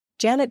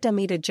Janet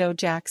Damita Jo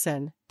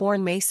Jackson,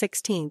 born May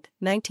 16,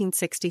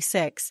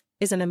 1966,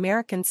 is an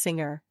American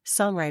singer,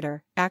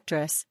 songwriter,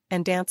 actress,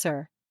 and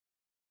dancer.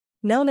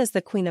 Known as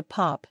the Queen of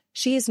Pop,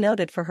 she is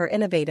noted for her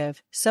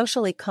innovative,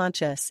 socially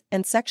conscious,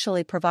 and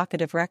sexually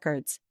provocative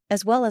records,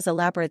 as well as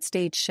elaborate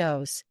stage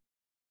shows.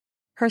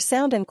 Her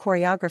sound and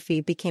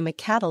choreography became a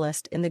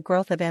catalyst in the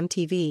growth of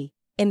MTV,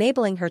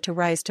 enabling her to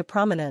rise to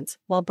prominence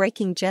while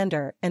breaking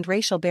gender and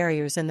racial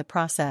barriers in the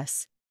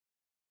process.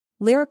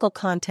 Lyrical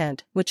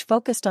content, which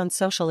focused on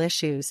social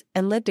issues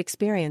and lived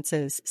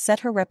experiences, set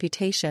her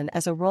reputation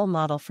as a role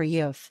model for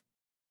youth.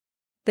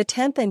 The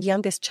 10th and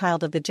youngest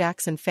child of the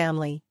Jackson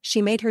family,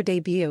 she made her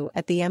debut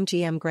at the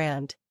MGM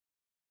Grand.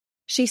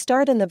 She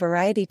starred in the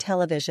variety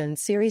television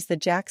series The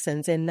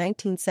Jacksons in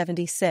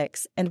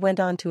 1976 and went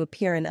on to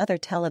appear in other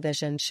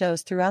television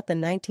shows throughout the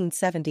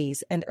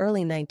 1970s and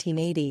early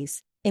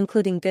 1980s,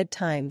 including Good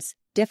Times,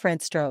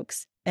 Different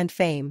Strokes, and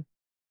Fame.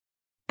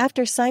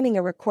 After signing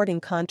a recording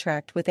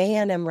contract with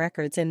A&M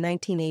Records in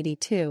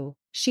 1982,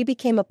 she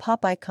became a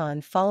pop icon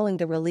following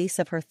the release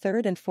of her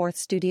third and fourth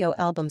studio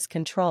albums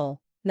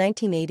Control,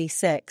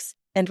 1986,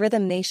 and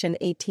Rhythm Nation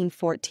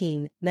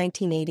 1814,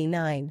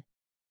 1989.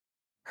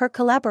 Her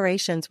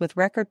collaborations with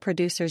record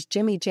producers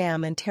Jimmy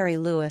Jam and Terry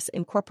Lewis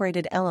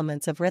incorporated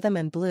elements of rhythm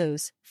and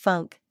blues,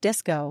 funk,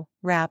 disco,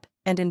 rap,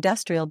 and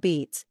industrial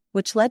beats,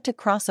 which led to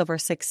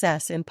crossover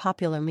success in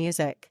popular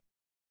music.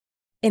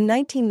 In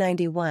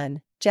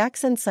 1991,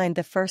 Jackson signed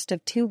the first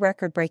of two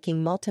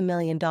record-breaking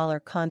multi-million-dollar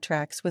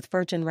contracts with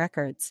Virgin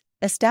Records,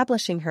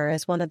 establishing her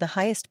as one of the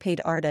highest-paid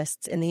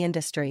artists in the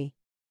industry.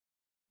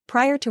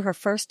 Prior to her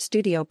first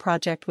studio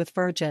project with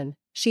Virgin,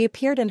 she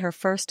appeared in her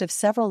first of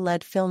several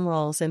lead film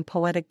roles in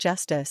Poetic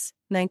Justice,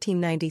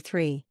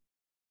 1993.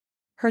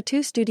 Her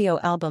two studio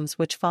albums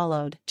which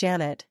followed,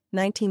 Janet,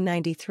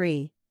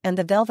 1993, and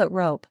The Velvet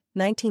Rope,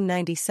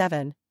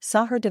 1997,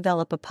 saw her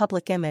develop a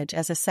public image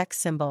as a sex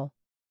symbol.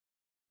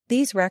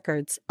 These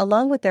records,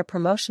 along with their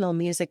promotional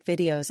music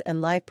videos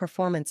and live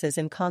performances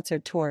in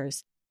concert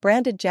tours,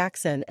 branded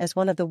Jackson as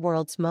one of the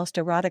world's most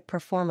erotic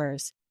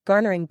performers,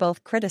 garnering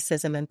both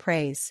criticism and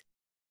praise.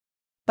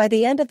 By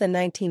the end of the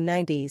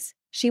 1990s,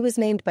 she was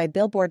named by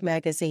Billboard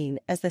magazine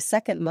as the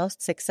second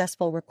most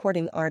successful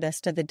recording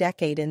artist of the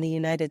decade in the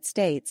United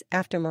States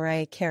after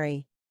Mariah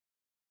Carey.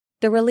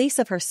 The release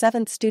of her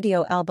seventh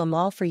studio album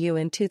All For You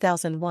in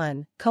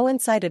 2001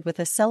 coincided with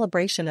a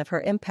celebration of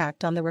her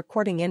impact on the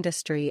recording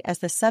industry as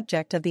the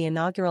subject of the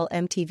inaugural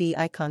MTV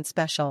Icon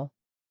special.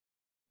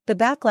 The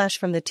backlash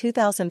from the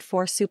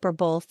 2004 Super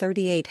Bowl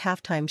XXXVIII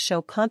halftime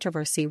show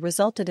controversy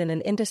resulted in an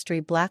industry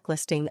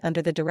blacklisting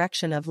under the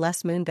direction of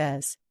Les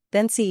Moonves,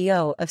 then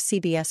CEO of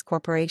CBS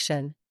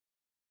Corporation.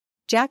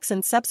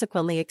 Jackson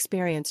subsequently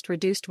experienced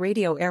reduced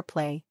radio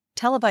airplay,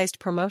 televised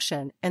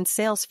promotion, and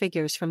sales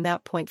figures from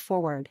that point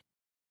forward.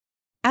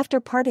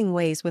 After parting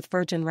ways with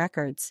Virgin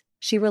Records,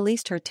 she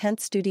released her 10th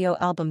studio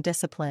album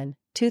Discipline,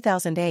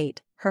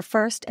 2008, her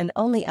first and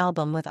only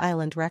album with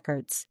Island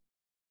Records.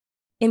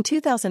 In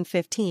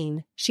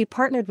 2015, she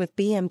partnered with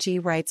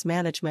BMG Rights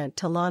Management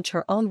to launch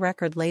her own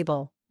record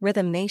label,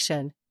 Rhythm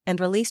Nation,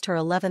 and released her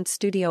 11th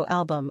studio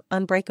album,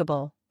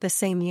 Unbreakable, the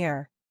same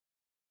year.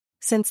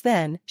 Since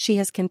then, she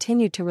has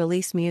continued to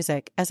release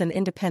music as an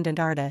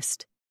independent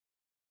artist.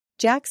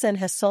 Jackson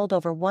has sold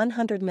over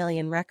 100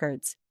 million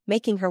records,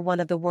 making her one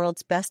of the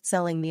world's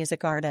best-selling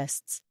music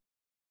artists.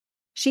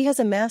 She has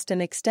amassed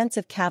an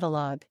extensive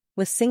catalog,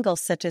 with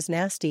singles such as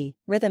Nasty,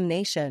 Rhythm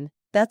Nation,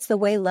 That's the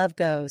Way Love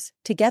Goes,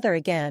 Together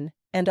Again,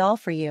 and All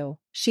For You.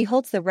 She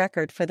holds the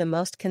record for the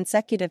most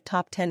consecutive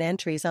top 10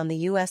 entries on the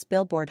U.S.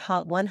 Billboard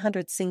Hot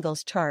 100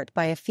 singles chart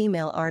by a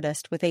female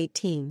artist with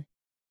 18.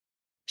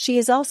 She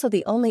is also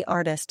the only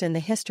artist in the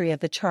history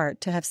of the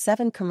chart to have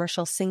 7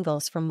 commercial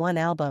singles from one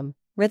album,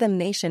 Rhythm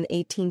Nation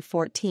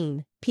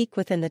 1814, peak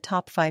within the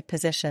top 5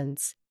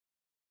 positions.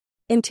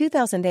 In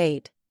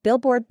 2008,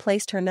 Billboard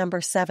placed her number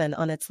 7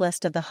 on its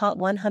list of the Hot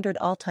 100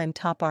 all-time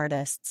top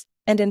artists,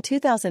 and in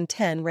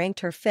 2010 ranked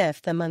her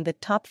 5th among the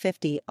top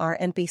 50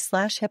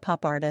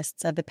 R&B/hip-hop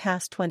artists of the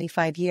past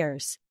 25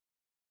 years.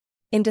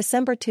 In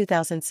December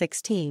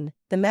 2016,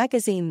 the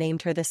magazine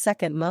named her the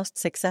second most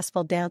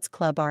successful dance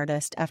club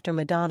artist after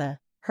Madonna.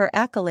 Her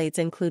accolades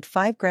include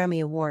 5 Grammy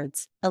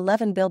Awards,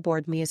 11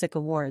 Billboard Music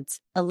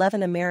Awards,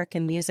 11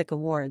 American Music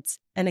Awards,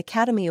 an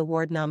Academy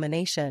Award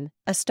nomination,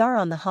 a star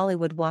on the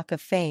Hollywood Walk of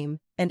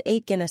Fame, and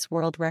 8 Guinness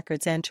World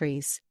Records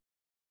entries.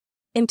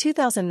 In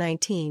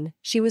 2019,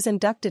 she was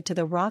inducted to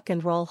the Rock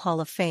and Roll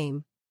Hall of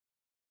Fame.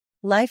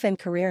 Life and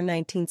career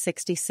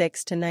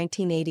 1966 to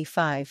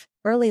 1985,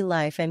 early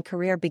life and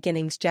career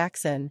beginnings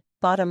Jackson,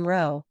 bottom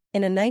row.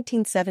 In a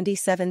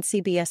 1977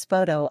 CBS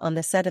photo on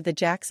the set of The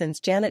Jacksons,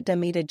 Janet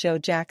Damita Jo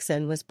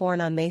Jackson was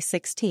born on May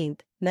 16,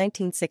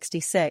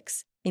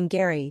 1966, in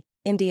Gary,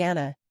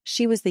 Indiana.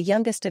 She was the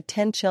youngest of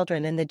 10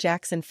 children in the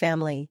Jackson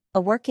family,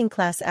 a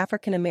working-class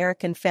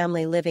African-American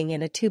family living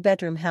in a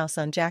 2-bedroom house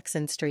on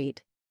Jackson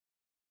Street.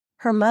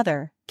 Her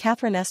mother,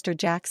 Katherine Esther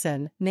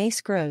Jackson, née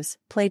Scruse,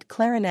 played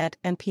clarinet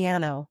and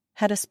piano,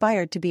 had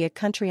aspired to be a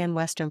country and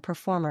western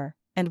performer,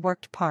 and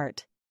worked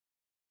part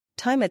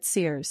Time at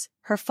Sears.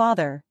 Her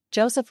father,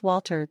 Joseph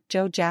Walter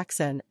Jo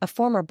Jackson, a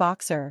former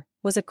boxer,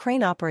 was a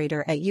crane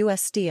operator at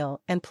U.S.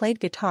 Steel and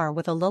played guitar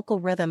with a local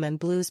rhythm and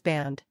blues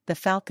band, the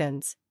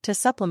Falcons, to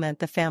supplement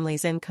the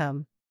family's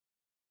income.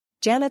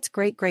 Janet's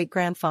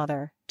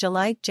great-great-grandfather,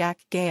 July Jack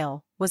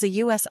Gale, was a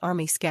U.S.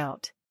 Army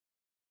Scout.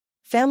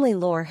 Family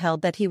lore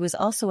held that he was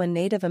also a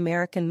Native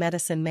American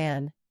medicine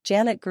man.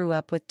 Janet grew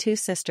up with 2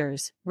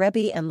 sisters,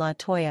 Rebbe and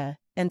LaToya,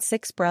 and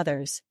 6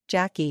 brothers,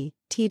 Jackie,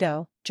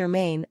 Tito,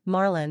 Jermaine,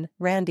 Marlon,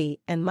 Randy,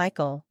 and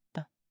Michael.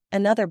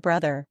 Another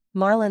brother,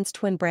 Marlon's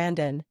twin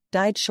Brandon,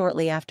 died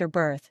shortly after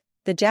birth.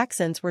 The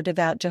Jacksons were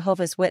devout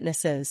Jehovah's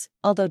Witnesses,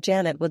 although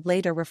Janet would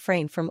later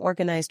refrain from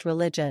organized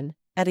religion.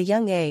 At a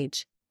young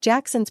age,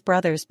 Jackson's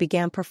brothers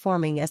began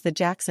performing as the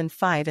Jackson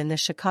Five in the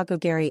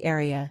Chicago-Gary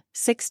area.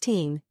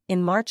 16,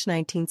 in March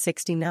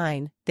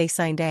 1969, they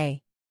signed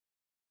a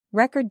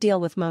record deal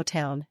with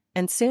Motown,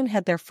 and soon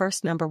had their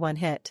first #1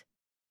 hit.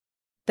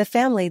 The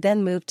family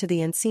then moved to the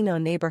Encino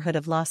neighborhood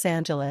of Los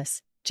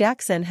Angeles.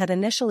 Jackson had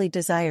initially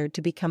desired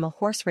to become a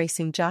horse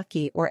racing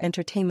jockey or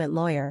entertainment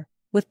lawyer,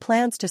 with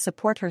plans to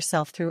support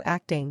herself through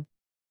acting.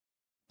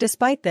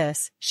 Despite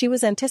this, she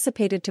was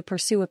anticipated to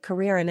pursue a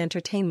career in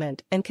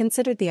entertainment and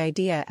considered the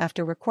idea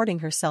after recording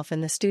herself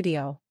in the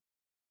studio.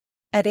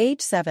 At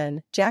age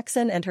 7,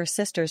 Jackson and her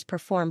sisters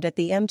performed at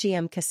the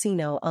MGM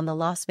Casino on the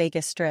Las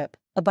Vegas Strip.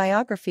 A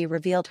biography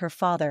revealed her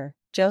father,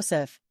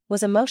 Joseph,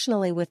 was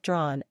emotionally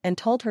withdrawn and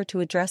told her to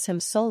address him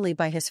solely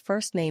by his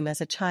first name as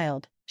a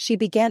child. She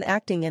began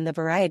acting in the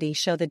variety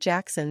show The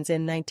Jacksons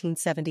in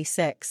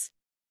 1976.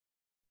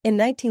 In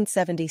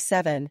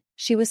 1977,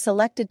 she was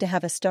selected to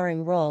have a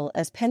starring role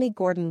as Penny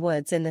Gordon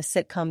Woods in the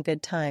sitcom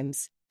Good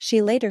Times.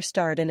 She later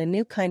starred in A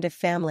New Kind of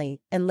Family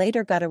and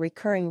later got a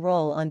recurring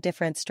role on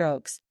Different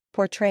Strokes,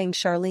 portraying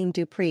Charlene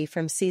Dupree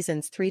from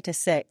seasons 3 to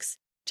 6.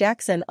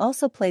 Jackson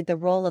also played the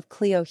role of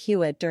Cleo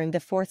Hewitt during the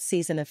 4th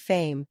season of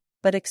Fame,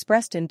 but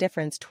expressed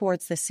indifference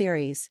towards the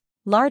series,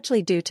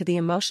 largely due to the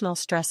emotional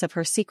stress of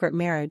her secret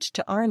marriage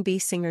to R&B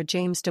singer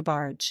James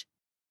DeBarge.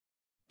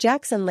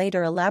 Jackson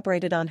later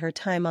elaborated on her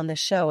time on the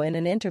show in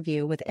an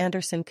interview with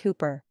Anderson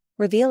Cooper,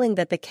 revealing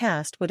that the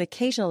cast would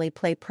occasionally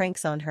play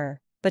pranks on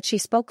her, but she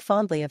spoke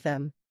fondly of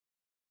them.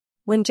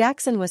 When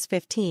Jackson was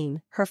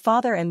 15, her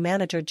father and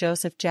manager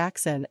Joseph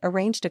Jackson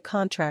arranged a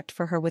contract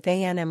for her with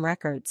A&M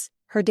Records.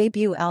 Her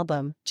debut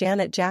album,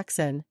 Janet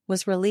Jackson,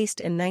 was released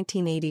in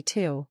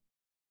 1982.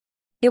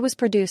 It was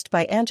produced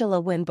by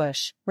Angela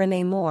Winbush,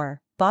 Renee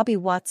Moore, Bobby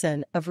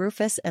Watson of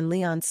Rufus and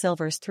Leon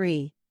Silver's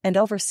 3, and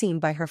overseen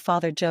by her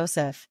father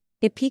Joseph.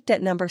 It peaked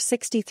at number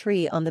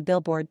 63 on the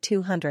Billboard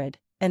 200,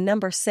 and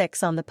number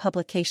 6 on the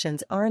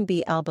publication's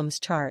R&B Albums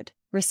chart,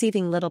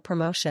 receiving little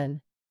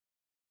promotion.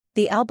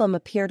 The album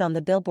appeared on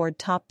the Billboard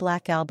Top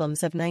Black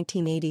Albums of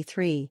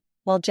 1983,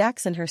 while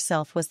Jackson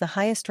herself was the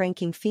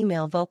highest-ranking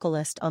female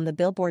vocalist on the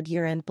Billboard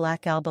Year-End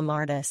Black Album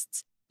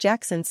Artists.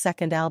 Jackson's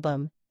second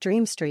album,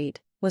 Dream Street,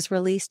 was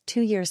released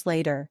 2 years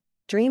later.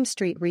 Dream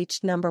Street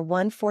reached number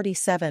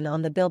 147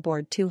 on the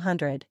Billboard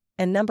 200,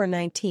 and number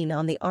 19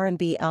 on the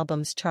R&B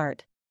Albums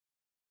chart.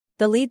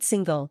 The lead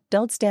single,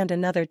 Don't Stand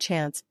Another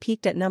Chance,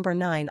 peaked at number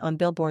 9 on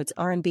Billboard's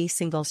R&B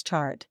Singles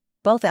chart.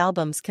 Both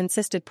albums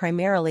consisted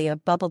primarily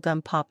of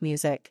bubblegum pop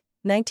music,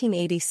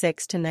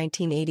 1986 to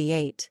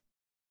 1988.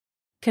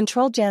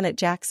 Control Janet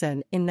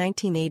Jackson in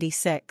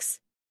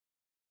 1986.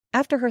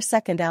 After her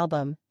second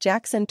album,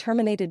 Jackson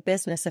terminated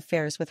business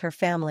affairs with her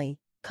family,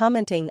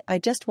 commenting, "I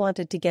just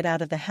wanted to get out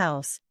of the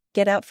house,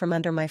 get out from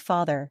under my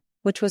father,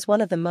 which was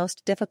one of the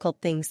most difficult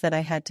things that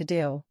I had to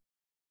do."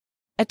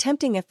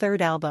 Attempting a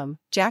third album,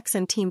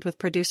 Jackson teamed with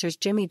producers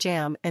Jimmy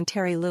Jam and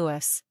Terry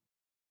Lewis.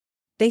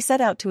 They set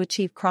out to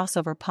achieve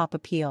crossover pop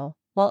appeal,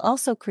 while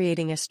also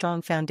creating a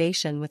strong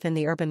foundation within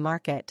the urban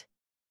market.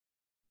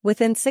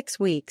 Within 6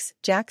 weeks,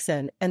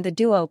 Jackson and the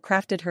duo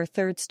crafted her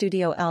third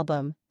studio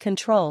album,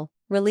 Control.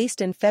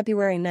 Released in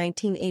February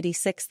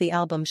 1986, the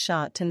album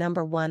shot to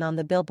number 1 on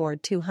the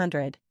Billboard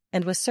 200,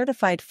 and was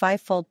certified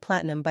 5-fold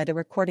platinum by the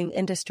Recording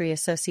Industry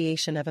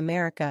Association of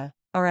America,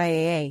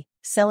 RIAA,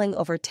 selling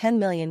over 10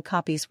 million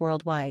copies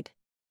worldwide.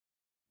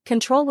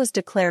 Control was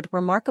declared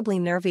remarkably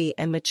nervy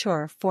and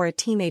mature for a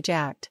teenage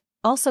act,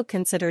 also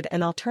considered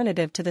an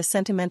alternative to the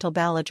sentimental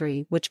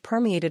balladry which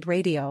permeated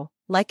radio,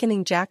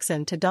 likening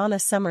Jackson to Donna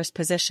Summer's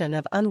position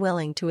of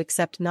unwilling to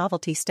accept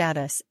novelty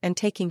status and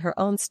taking her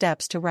own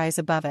steps to rise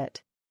above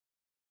it.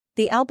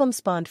 The album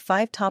spawned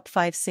 5 top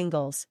 5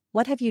 singles,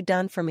 What Have You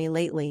Done For Me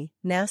Lately,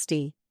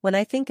 Nasty, When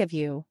I Think of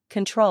You,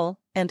 Control,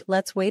 and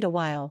Let's Wait a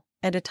While,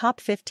 and a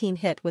top 15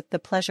 hit with The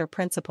Pleasure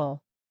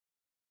Principle.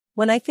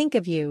 When I Think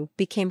of You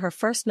became her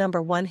first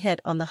number 1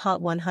 hit on the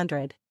Hot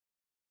 100.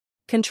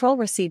 Control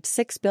received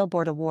 6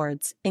 Billboard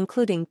Awards,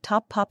 including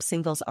Top Pop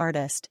Singles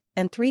Artist,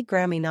 and 3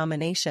 Grammy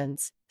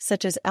nominations,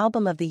 such as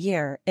Album of the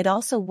Year. It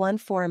also won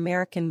 4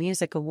 American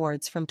Music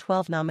Awards from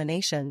 12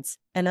 nominations,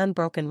 an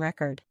unbroken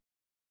record.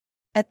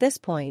 At this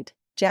point,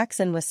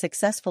 Jackson was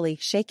successfully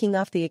shaking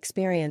off the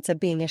experience of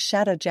being a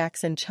Shadow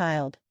Jackson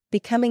child,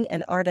 becoming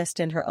an artist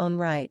in her own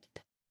right.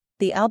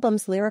 the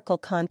album's lyrical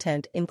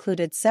content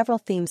included several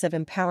themes of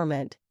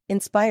empowerment,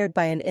 inspired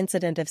by an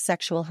incident of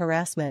sexual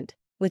harassment,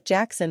 with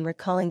Jackson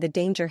recalling the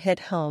danger hit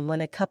home when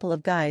a couple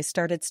of guys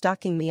started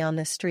stalking me on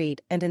the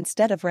street, and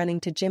instead of running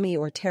to Jimmy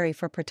or Terry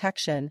for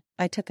protection,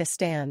 I took a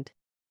stand.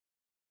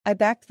 I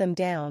backed them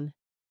down.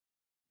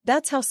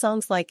 That's how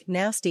songs like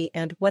Nasty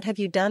and What Have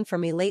You Done For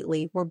Me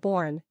Lately were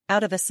born,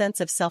 out of a sense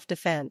of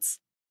self-defense.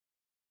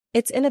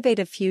 Its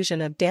innovative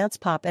fusion of dance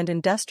pop and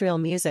industrial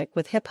music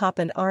with hip-hop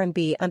and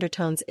R&B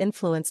undertones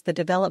influenced the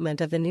development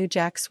of the new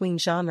jack swing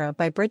genre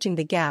by bridging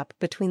the gap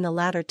between the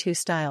latter two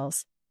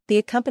styles. The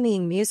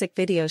accompanying music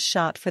videos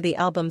shot for the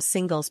album's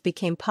singles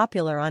became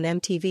popular on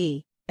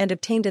MTV, and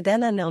obtained a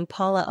then-unknown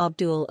Paula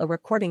Abdul a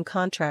recording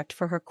contract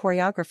for her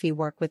choreography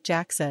work with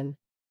Jackson.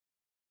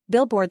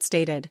 Billboard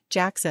stated,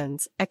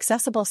 Jackson's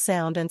accessible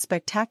sound and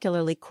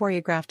spectacularly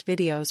choreographed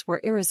videos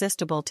were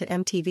irresistible to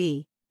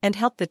MTV, and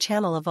helped the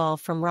channel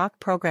evolve from rock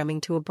programming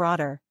to a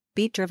broader,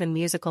 beat-driven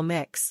musical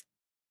mix.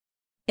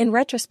 In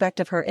retrospect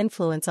of her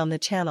influence on the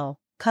channel,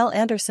 Kyle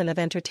Anderson of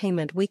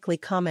Entertainment Weekly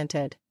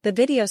commented, the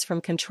videos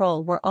from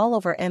Control were all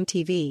over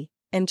MTV,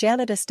 and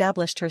Janet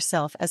established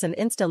herself as an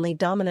instantly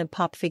dominant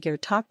pop figure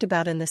talked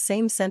about in the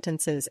same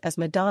sentences as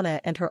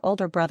Madonna and her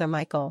older brother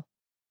Michael.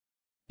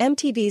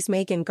 MTV's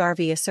Megan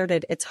Garvey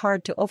asserted it's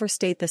hard to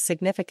overstate the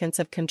significance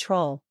of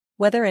Control,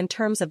 whether in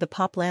terms of the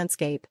pop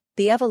landscape,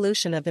 the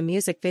evolution of the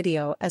music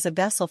video as a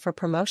vessel for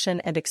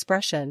promotion and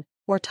expression,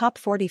 or top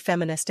 40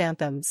 feminist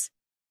anthems.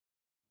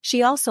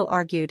 She also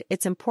argued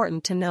it's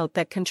important to note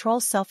that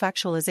Control's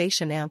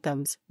self-actualization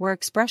anthems were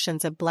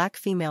expressions of black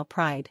female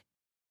pride.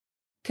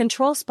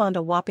 Control spawned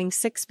a whopping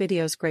 6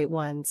 videos, great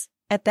ones,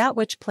 at that,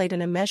 which played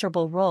an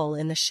immeasurable role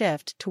in the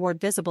shift toward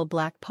visible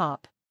black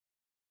pop.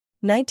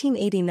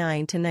 1989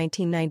 to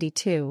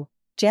 1992,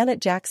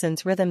 Janet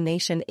Jackson's Rhythm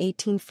Nation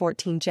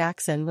 1814.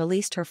 Jackson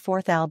released her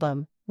fourth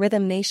album,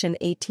 Rhythm Nation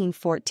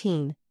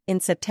 1814, in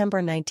September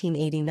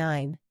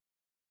 1989.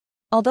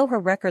 Although her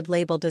record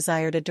label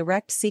desired a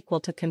direct sequel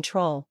to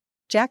Control,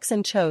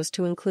 Jackson chose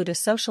to include a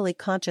socially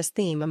conscious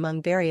theme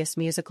among various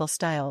musical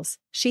styles.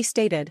 She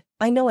stated,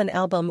 I know an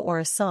album or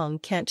a song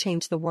can't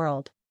change the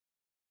world.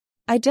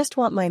 I just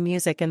want my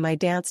music and my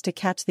dance to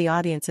catch the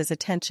audience's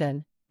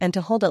attention, and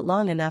to hold it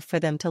long enough for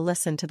them to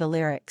listen to the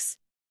lyrics.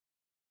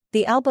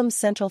 The album's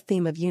central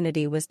theme of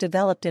unity was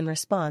developed in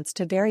response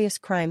to various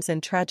crimes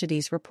and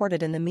tragedies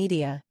reported in the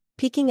media,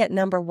 peaking at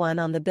number 1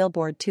 on the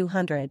Billboard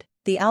 200.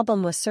 The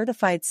album was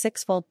certified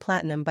 6-fold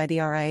platinum by the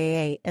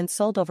RIAA and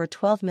sold over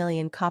 12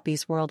 million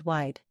copies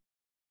worldwide.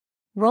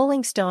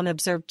 Rolling Stone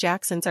observed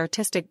Jackson's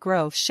artistic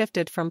growth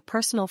shifted from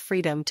personal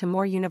freedom to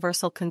more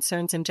universal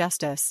concerns: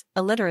 injustice,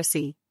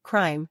 illiteracy,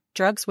 crime,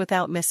 drugs,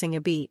 without missing a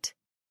beat.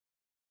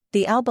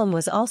 The album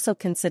was also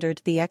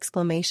considered the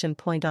exclamation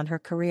point on her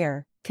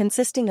career,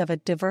 consisting of a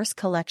diverse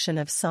collection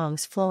of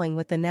songs flowing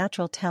with the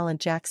natural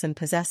talent Jackson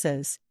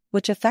possesses,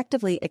 which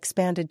effectively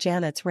expanded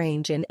Janet's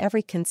range in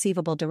every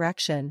conceivable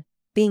direction,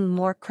 being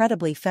more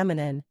credibly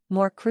feminine,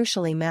 more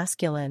crucially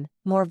masculine,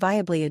 more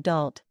viably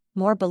adult,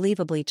 more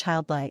believably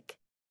childlike.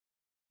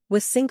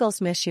 With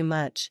singles Miss You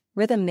Much,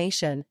 Rhythm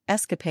Nation,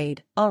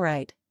 Escapade,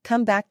 Alright,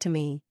 Come Back to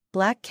Me,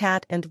 Black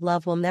Cat and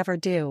Love Will Never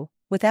Do,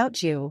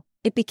 Without You,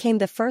 it became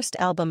the first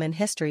album in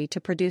history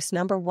to produce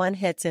number 1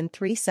 hits in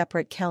 3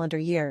 separate calendar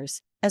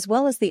years, as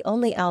well as the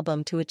only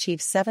album to achieve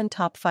 7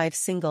 top 5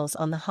 singles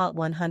on the Hot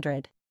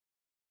 100.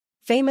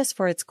 Famous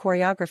for its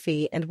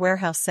choreography and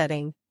warehouse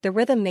setting, the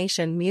Rhythm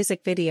Nation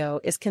music video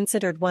is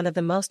considered one of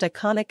the most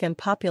iconic and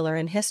popular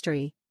in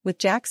history, with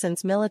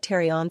Jackson's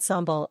military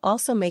ensemble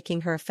also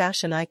making her a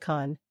fashion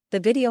icon. The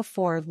video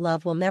for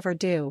Love Will Never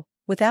Do,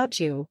 Without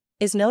You,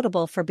 is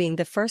notable for being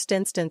the first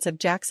instance of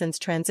Jackson's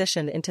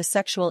transition into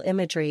sexual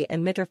imagery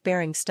and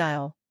midriff-bearing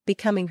style,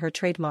 becoming her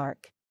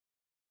trademark.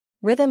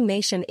 Rhythm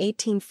Nation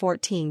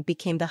 1814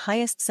 became the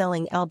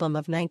highest-selling album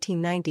of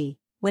 1990,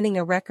 winning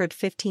a record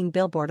 15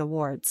 Billboard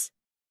awards.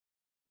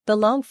 The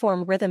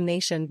long-form Rhythm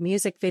Nation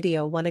music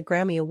video won a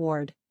Grammy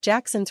Award.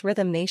 Jackson's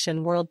Rhythm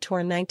Nation World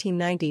Tour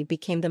 1990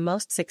 became the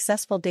most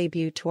successful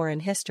debut tour in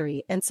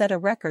history and set a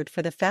record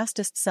for the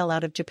fastest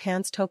sellout of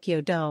Japan's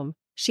Tokyo Dome.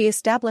 She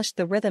established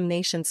the Rhythm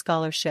Nation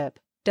Scholarship,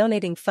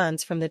 donating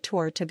funds from the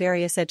tour to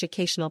various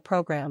educational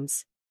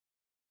programs.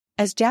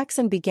 As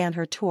Jackson began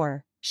her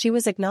tour, she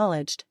was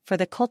acknowledged for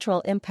the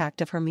cultural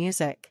impact of her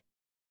music.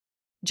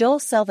 Joel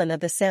Selvin of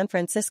the San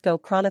Francisco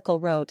Chronicle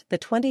wrote, the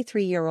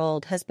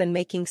 23-year-old has been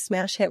making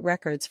smash hit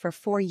records for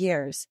 4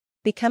 years,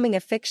 becoming a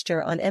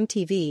fixture on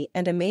MTV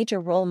and a major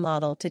role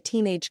model to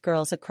teenage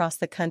girls across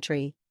the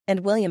country. And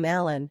William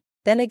Allen,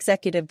 then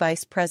executive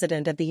vice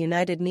president of the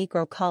United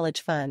Negro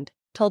College Fund,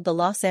 told the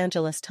Los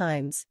Angeles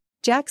Times,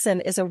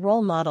 Jackson is a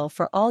role model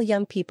for all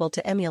young people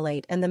to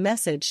emulate, and the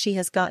message she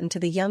has gotten to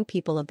the young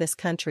people of this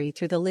country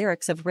through the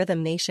lyrics of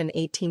Rhythm Nation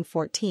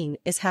 1814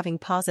 is having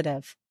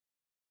positive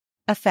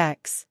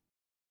effects.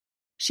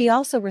 She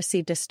also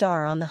received a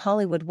star on the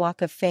Hollywood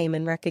Walk of Fame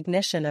in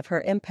recognition of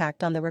her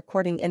impact on the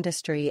recording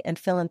industry and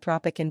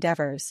philanthropic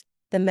endeavors.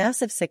 The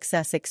massive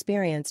success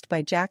experienced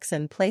by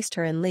Jackson placed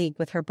her in league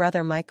with her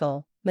brother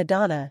Michael,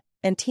 Madonna,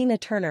 and Tina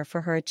Turner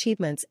for her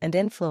achievements and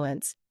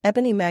influence,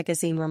 Ebony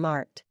magazine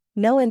remarked.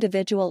 No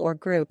individual or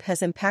group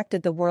has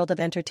impacted the world of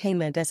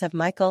entertainment as have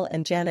Michael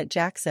and Janet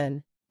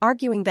Jackson,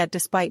 arguing that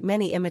despite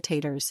many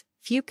imitators,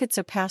 few could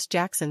surpass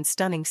Jackson's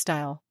stunning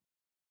style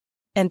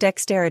and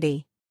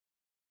dexterity.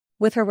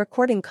 With her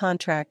recording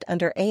contract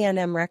under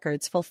A&M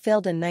Records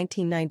fulfilled in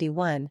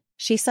 1991,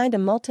 she signed a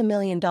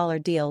multi-million-dollar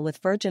deal with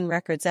Virgin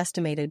Records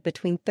estimated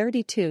between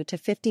 $32 to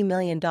 $50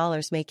 million,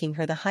 making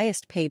her the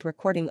highest-paid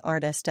recording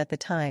artist at the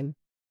time.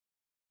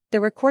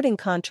 The recording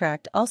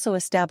contract also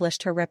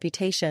established her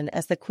reputation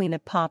as the Queen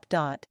of Pop.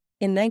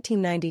 In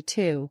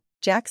 1992,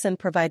 Jackson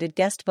provided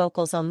guest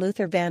vocals on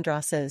Luther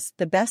Vandross's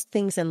The Best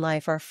Things in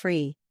Life Are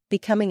Free,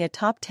 becoming a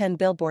top 10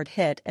 Billboard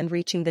hit and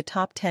reaching the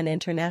top 10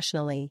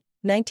 internationally.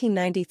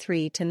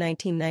 1993 to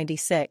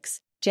 1996,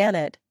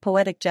 Janet,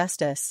 Poetic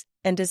Justice,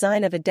 and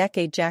Design of a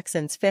Decade.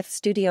 Jackson's fifth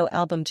studio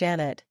album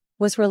Janet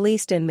was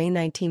released in May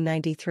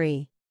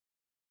 1993.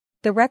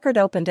 The record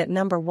opened at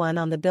number 1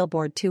 on the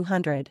Billboard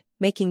 200,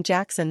 making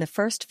Jackson the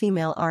first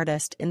female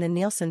artist in the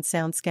Nielsen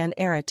SoundScan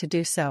era to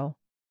do so.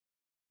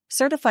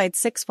 Certified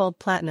six-fold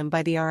platinum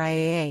by the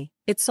RIAA,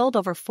 it sold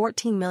over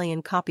 14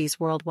 million copies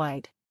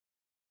worldwide.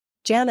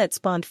 Janet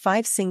spawned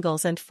 5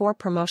 singles and 4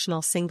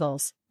 promotional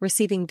singles,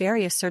 receiving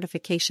various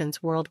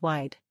certifications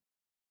worldwide.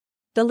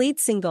 The lead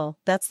single,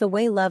 That's the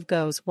Way Love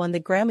Goes, won the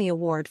Grammy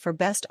Award for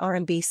Best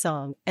R&B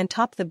Song and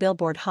topped the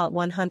Billboard Hot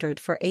 100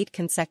 for 8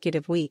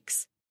 consecutive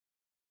weeks.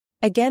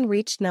 Again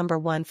reached number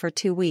 1 for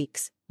 2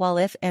 weeks, while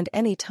If and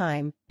Any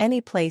Time,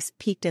 Any Place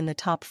peaked in the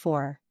top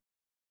 4.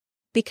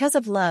 Because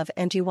of Love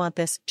and You Want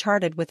This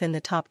charted within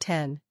the top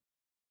 10.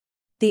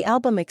 The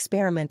album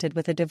experimented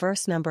with a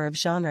diverse number of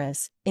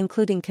genres,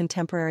 including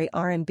contemporary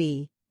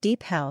R&B,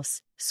 deep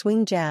house,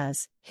 swing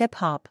jazz,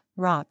 hip-hop,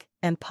 rock,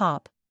 and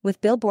pop, with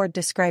Billboard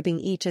describing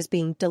each as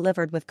being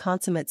delivered with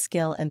consummate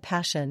skill and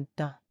passion.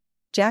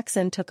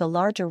 Jackson took a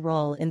larger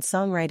role in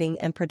songwriting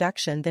and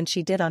production than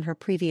she did on her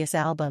previous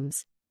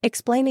albums,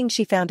 explaining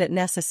she found it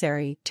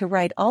necessary to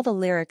write all the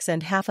lyrics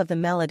and half of the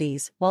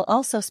melodies while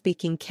also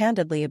speaking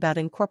candidly about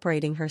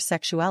incorporating her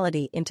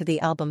sexuality into the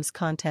album's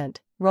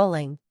content.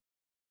 Rolling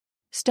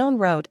Stone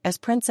wrote, as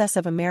Princess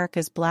of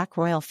America's Black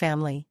royal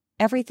family,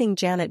 everything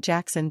Janet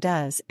Jackson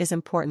does is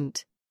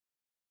important.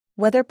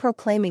 Whether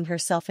proclaiming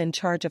herself in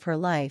charge of her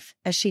life,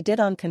 as she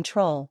did on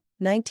Control,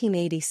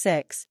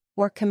 1986,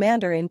 or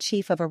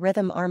commander-in-chief of a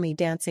rhythm army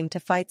dancing to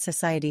fight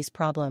society's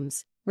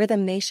problems,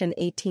 Rhythm Nation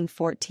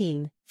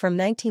 1814, from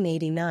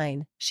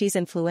 1989, she's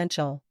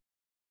influential.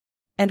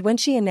 And when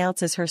she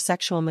announces her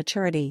sexual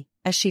maturity,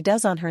 as she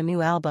does on her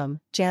new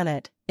album,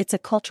 Janet, it's a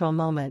cultural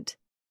moment.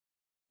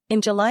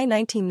 In July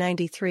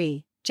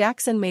 1993,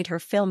 Jackson made her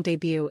film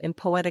debut in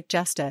Poetic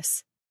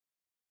Justice.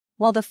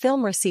 While the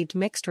film received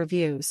mixed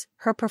reviews,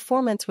 her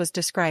performance was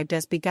described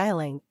as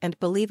beguiling and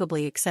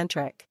believably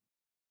eccentric.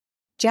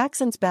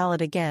 Jackson's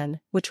ballad Again,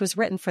 which was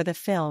written for the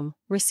film,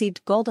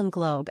 received Golden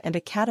Globe and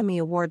Academy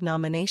Award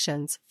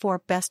nominations for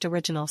Best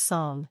Original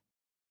Song.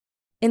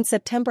 In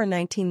September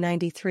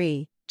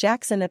 1993,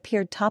 Jackson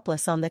appeared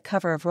topless on the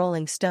cover of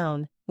Rolling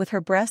Stone, with her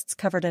breasts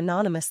covered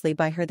anonymously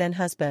by her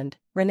then-husband,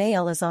 Rene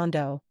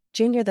Elizondo,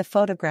 Jr. The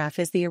photograph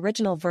is the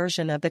original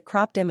version of the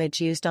cropped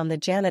image used on the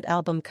Janet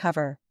album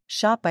cover,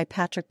 shot by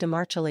Patrick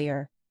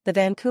DeMarchelier. The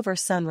Vancouver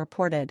Sun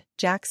reported,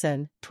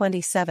 Jackson,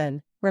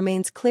 27,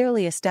 remains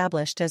clearly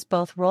established as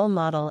both role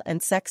model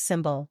and sex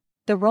symbol.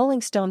 The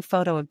Rolling Stone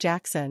photo of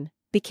Jackson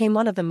became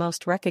one of the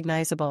most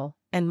recognizable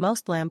and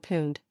most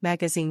lampooned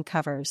magazine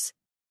covers.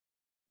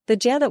 The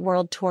Janet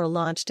World Tour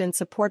launched in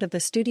support of the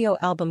studio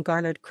album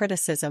garnered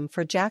criticism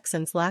for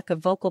Jackson's lack of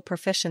vocal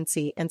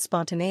proficiency and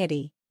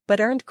spontaneity, but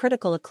earned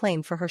critical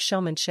acclaim for her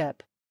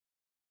showmanship.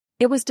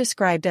 It was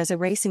described as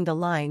erasing the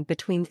line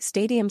between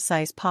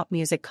stadium-size pop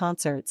music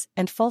concerts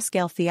and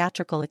full-scale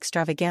theatrical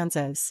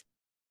extravaganzas.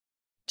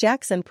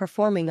 Jackson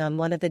performing on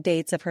one of the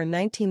dates of her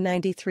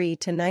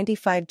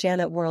 1993-95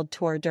 Janet World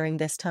Tour. During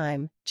this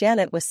time,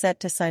 Janet was set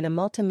to sign a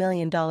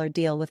multi-million-dollar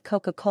deal with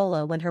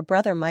Coca-Cola when her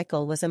brother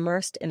Michael was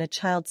immersed in a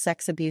child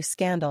sex abuse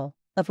scandal,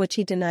 of which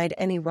he denied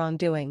any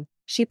wrongdoing.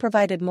 She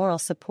provided moral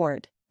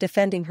support,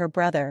 defending her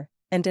brother,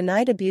 and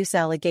denied abuse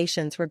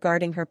allegations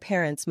regarding her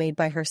parents made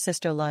by her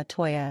sister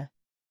LaToya.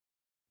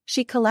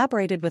 She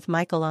collaborated with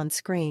Michael on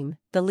Scream,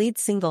 the lead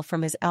single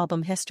from his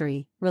album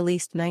History,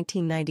 released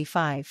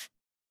 1995.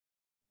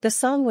 The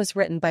song was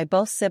written by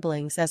both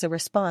siblings as a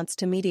response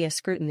to media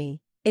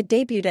scrutiny. It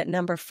debuted at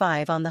number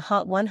 5 on the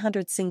Hot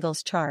 100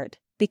 Singles chart,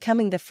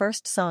 becoming the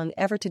first song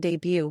ever to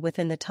debut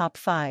within the top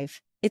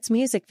 5. Its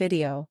music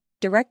video,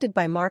 directed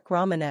by Mark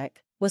Romanek,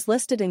 was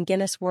listed in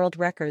Guinness World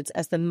Records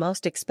as the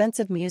most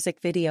expensive music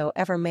video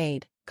ever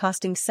made,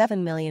 costing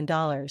 $7 million.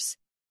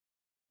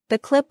 The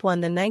clip won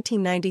the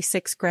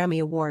 1996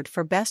 Grammy Award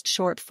for Best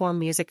Short-Form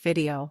Music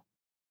Video.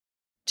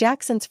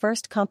 Jackson's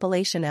first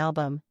compilation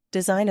album,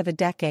 Design of a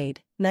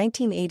Decade,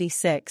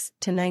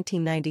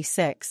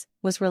 1986-1996,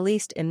 was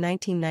released in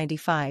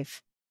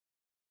 1995.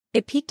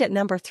 It peaked at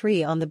number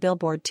 3 on the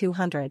Billboard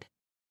 200.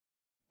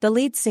 The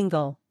lead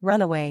single,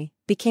 Runaway,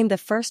 became the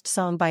first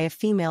song by a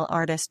female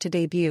artist to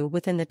debut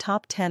within the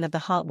top 10 of the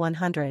Hot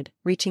 100,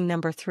 reaching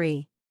number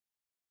 3.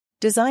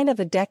 Design of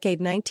the decade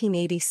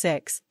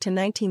 1986 to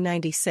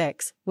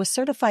 1996 was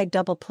certified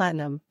double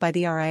platinum by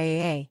the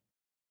RIAA.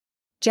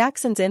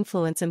 Jackson's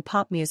influence in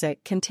pop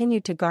music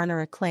continued to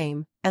garner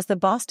acclaim, as the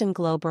Boston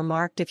Globe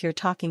remarked, "If you're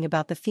talking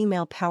about the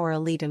female power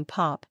elite in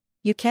pop,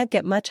 you can't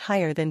get much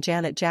higher than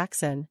Janet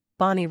Jackson,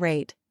 Bonnie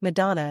Raitt,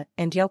 Madonna,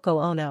 and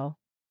Yoko Ono.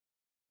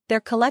 Their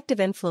collective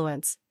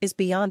influence is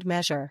beyond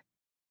measure."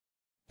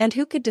 And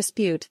who could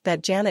dispute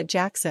that Janet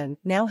Jackson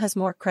now has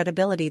more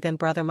credibility than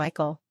Brother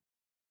Michael?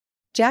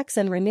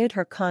 Jackson renewed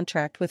her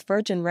contract with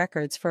Virgin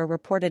Records for a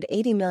reported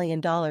 $80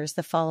 million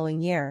the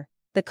following year.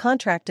 The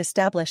contract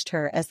established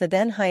her as the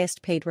then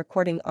highest-paid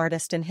recording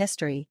artist in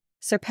history,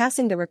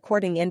 surpassing the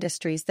recording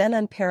industry's then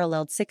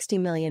unparalleled $60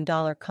 million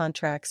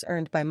contracts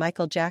earned by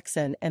Michael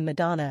Jackson and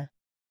Madonna.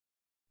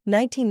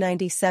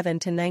 1997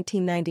 to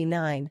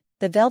 1999,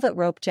 The Velvet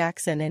Rope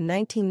Jackson. In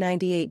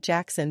 1998,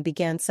 Jackson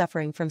began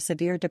suffering from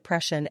severe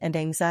depression and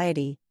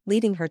anxiety,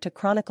 leading her to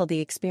chronicle the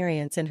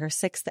experience in her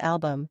sixth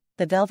album,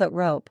 The Velvet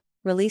Rope,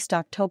 released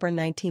October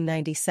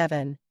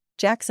 1997.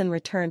 Jackson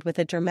returned with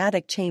a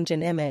dramatic change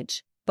in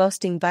image,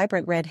 boasting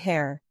vibrant red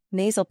hair,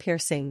 nasal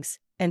piercings,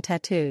 and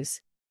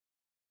tattoos.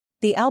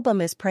 The album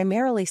is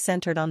primarily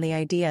centered on the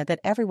idea that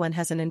everyone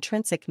has an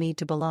intrinsic need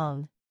to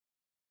belong.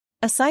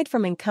 Aside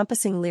from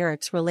encompassing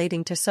lyrics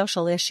relating to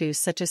social issues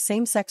such as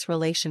same-sex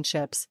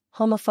relationships,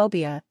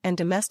 homophobia, and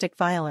domestic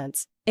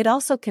violence, it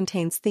also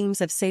contains themes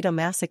of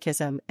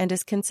sadomasochism and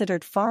is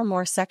considered far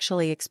more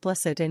sexually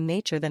explicit in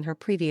nature than her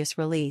previous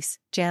release,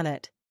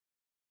 Janet.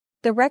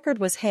 The record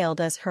was hailed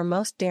as her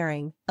most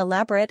daring,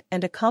 elaborate,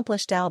 and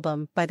accomplished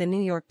album by the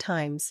New York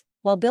Times,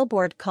 while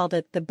Billboard called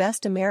it the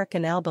best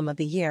American album of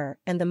the year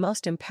and the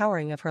most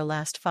empowering of her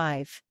last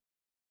 5.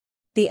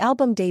 The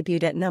album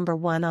debuted at number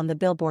 1 on the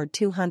Billboard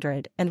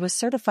 200 and was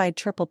certified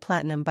triple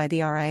platinum by the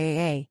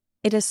RIAA.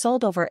 It has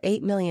sold over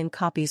 8 million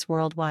copies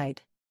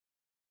worldwide.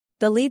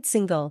 The lead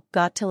single,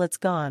 Got Till It's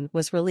Gone,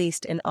 was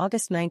released in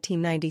August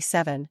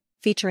 1997,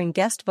 featuring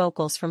guest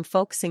vocals from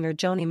folk singer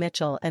Joni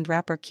Mitchell and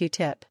rapper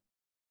Q-Tip.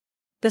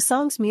 The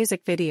song's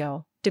music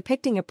video,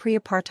 depicting a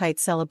pre-apartheid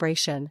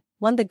celebration,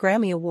 won the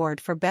Grammy Award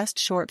for Best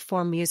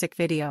Short-Form Music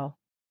Video.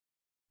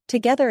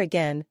 Together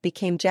Again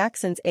became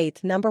Jackson's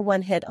 8th number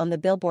 1 hit on the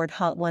Billboard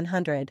Hot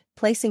 100,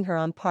 placing her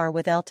on par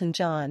with Elton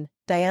John,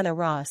 Diana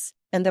Ross,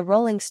 and the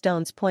Rolling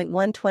Stones.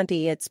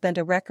 120 It spent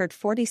a record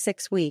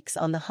 46 weeks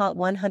on the Hot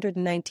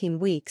 119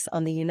 weeks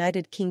on the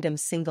United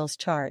Kingdom's singles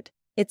chart.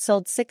 It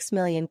sold 6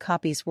 million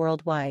copies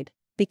worldwide,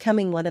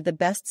 becoming one of the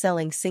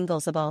best-selling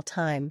singles of all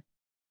time.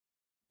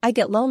 I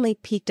Get Lonely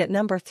peaked at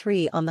number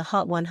 3 on the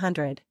Hot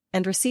 100,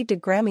 and received a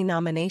Grammy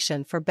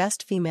nomination for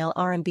Best Female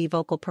R&B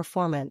Vocal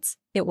Performance.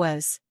 It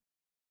was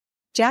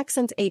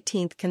Jackson's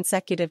 18th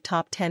consecutive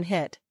top 10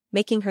 hit,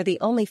 making her the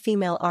only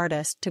female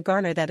artist to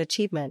garner that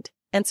achievement,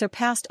 and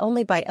surpassed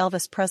only by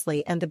Elvis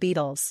Presley and the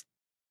Beatles.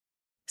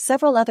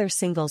 Several other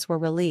singles were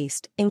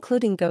released,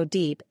 including Go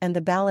Deep and the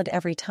ballad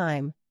Every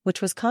Time,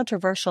 which was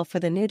controversial for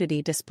the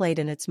nudity displayed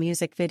in its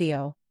music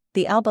video.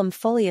 The album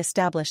fully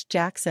established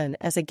Jackson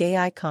as a gay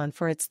icon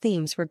for its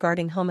themes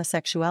regarding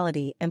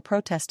homosexuality and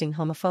protesting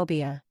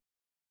homophobia.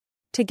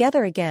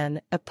 Together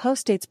Again, a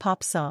post-AIDS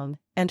pop song,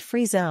 and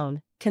Free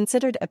Zone,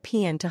 considered a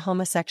paean to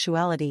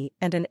homosexuality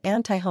and an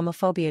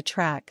anti-homophobia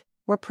track,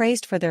 were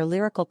praised for their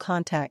lyrical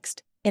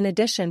context, in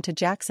addition to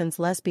Jackson's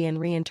lesbian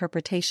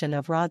reinterpretation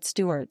of Rod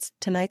Stewart's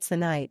Tonight's the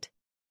Night.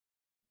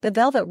 The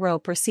Velvet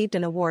Rope received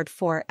an award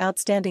for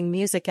Outstanding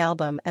Music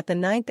Album at the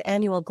 9th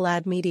Annual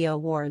GLAAD Media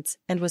Awards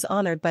and was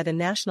honored by the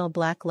National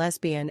Black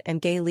Lesbian and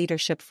Gay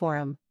Leadership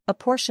Forum. A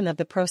portion of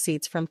the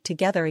proceeds from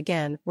Together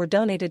Again were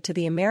donated to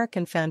the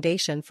American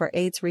Foundation for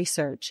AIDS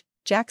Research.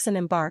 Jackson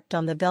embarked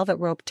on the Velvet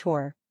Rope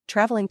Tour,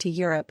 traveling to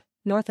Europe,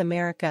 North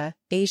America,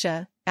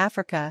 Asia,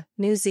 Africa,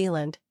 New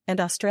Zealand, and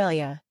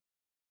Australia.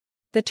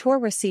 The tour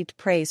received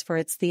praise for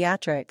its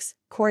theatrics,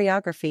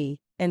 choreography,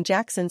 and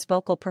Jackson's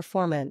vocal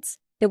performance.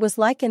 It was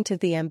likened to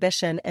the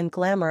ambition and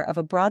glamour of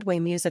a Broadway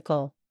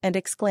musical, and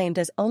exclaimed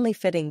as only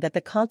fitting that the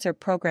concert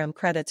program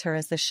credits her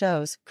as the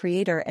show's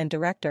creator and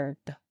director.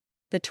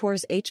 The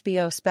tour's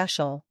HBO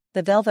special,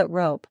 The Velvet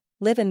Rope,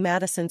 Live in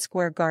Madison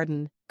Square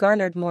Garden,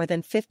 garnered more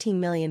than 15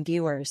 million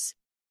viewers.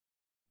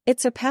 It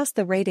surpassed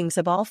the ratings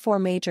of all 4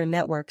 major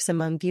networks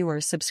among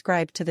viewers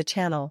subscribed to the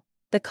channel.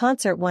 The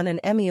concert won an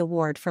Emmy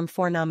Award from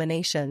 4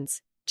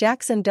 nominations.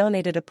 Jackson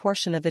donated a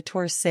portion of the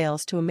tour's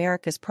sales to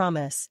America's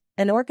Promise,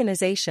 an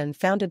organization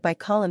founded by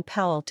Colin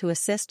Powell to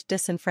assist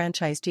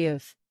disenfranchised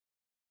youth.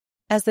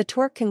 As the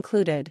tour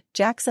concluded,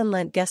 Jackson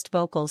lent guest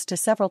vocals to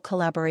several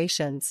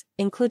collaborations,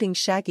 including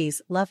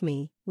Shaggy's Love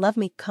Me,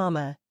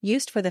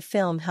 used for the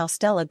film How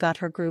Stella Got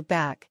Her Groove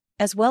Back,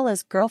 as well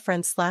as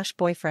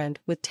Girlfriend/Boyfriend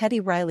with Teddy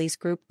Riley's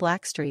group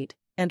Blackstreet,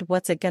 and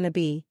What's It Gonna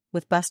Be,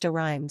 with Busta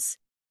Rhymes.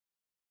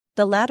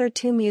 The latter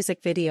 2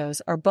 music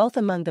videos are both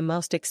among the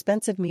most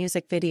expensive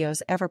music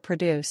videos ever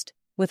produced,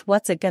 with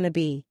What's It Gonna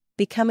Be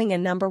becoming a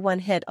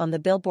 #1 hit on the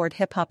Billboard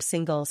Hip Hop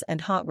Singles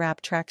and Hot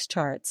Rap Tracks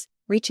charts,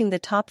 reaching the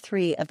top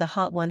 3 of the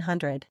Hot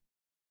 100.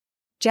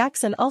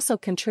 Jackson also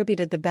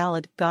contributed the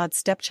ballad God's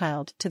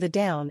Stepchild to the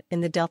Down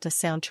in the Delta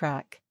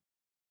soundtrack.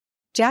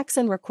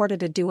 Jackson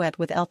recorded a duet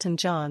with Elton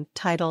John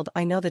titled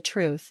I Know the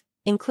Truth,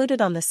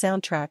 included on the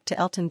soundtrack to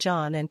Elton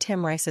John and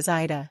Tim Rice's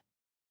Ida.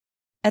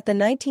 At the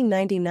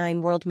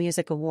 1999 World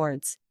Music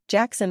Awards,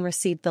 Jackson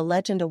received the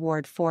Legend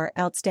Award for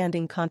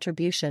Outstanding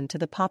Contribution to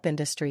the Pop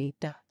Industry.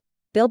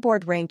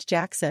 Billboard ranked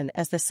Jackson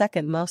as the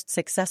second most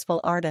successful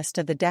artist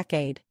of the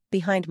decade,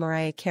 behind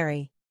Mariah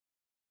Carey.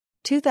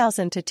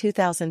 2000 to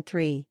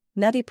 2003,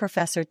 Nutty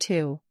Professor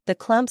 2, The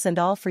Klumps and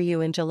All For You.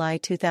 In July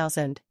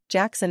 2000,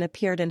 Jackson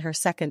appeared in her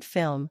second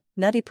film,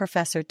 Nutty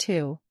Professor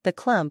 2, The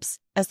Klumps,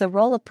 as the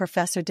role of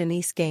Professor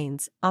Denise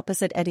Gaines,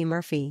 opposite Eddie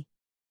Murphy.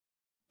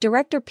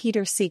 Director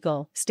Peter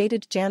Siegel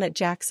stated Janet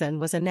Jackson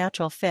was a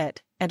natural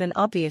fit and an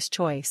obvious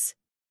choice.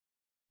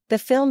 The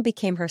film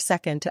became her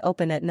second to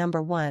open at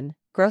 #1,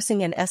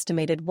 grossing an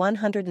estimated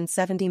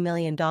 $170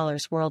 million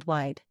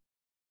worldwide.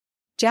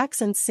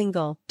 Jackson's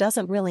single,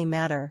 Doesn't Really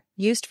Matter,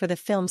 used for the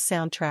film's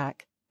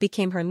soundtrack,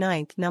 became her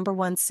 9th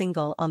 #1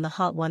 single on the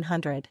Hot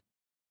 100.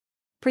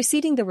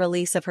 Preceding the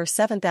release of her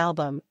 7th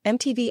album,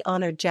 MTV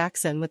honored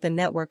Jackson with the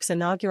network's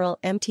inaugural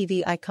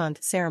MTV Icon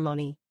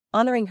ceremony,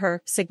 honoring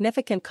her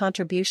significant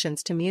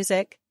contributions to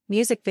music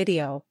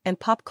video, and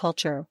pop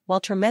culture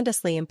while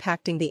tremendously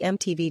impacting the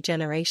MTV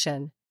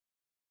generation.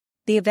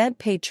 The event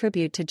paid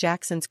tribute to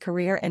Jackson's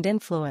career and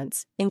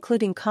influence,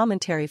 including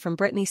commentary from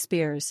Britney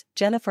Spears,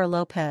 Jennifer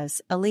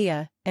Lopez,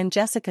 Aaliyah, and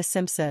Jessica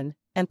Simpson,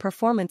 and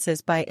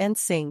performances by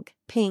NSYNC,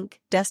 Pink,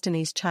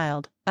 Destiny's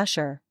Child,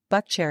 Usher,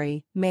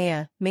 Buckcherry,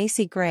 Maya,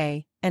 Macy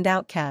Gray, and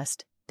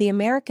Outkast. The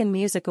American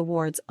Music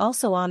Awards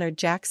also honored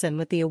Jackson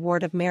with the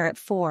Award of Merit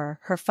for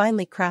her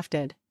finely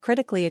crafted,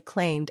 critically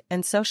acclaimed,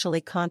 and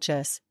socially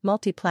conscious,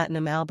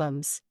 multi-platinum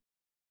albums.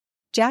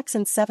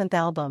 Jackson's 7th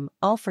album,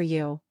 All For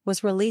You,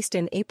 was released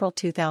in April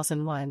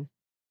 2001.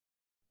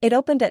 It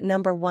opened at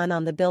 #1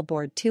 on the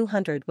Billboard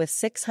 200 with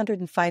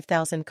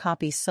 605,000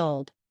 copies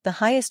sold, the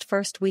highest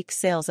first-week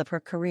sales of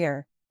her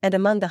career, and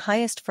among the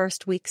highest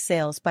first-week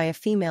sales by a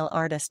female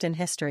artist in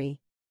history.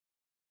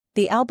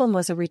 The album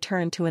was a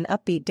return to an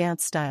upbeat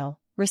dance style,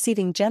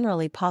 receiving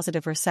generally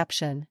positive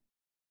reception.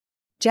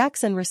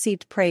 Jackson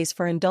received praise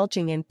for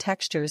indulging in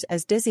textures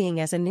as dizzying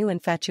as a new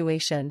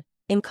infatuation,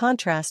 in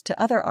contrast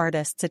to other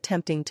artists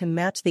attempting to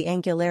match the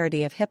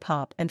angularity of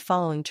hip-hop and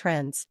following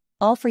trends.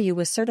 All For You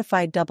was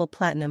certified double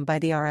platinum by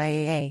the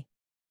RIAA.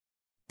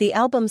 The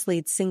album's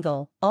lead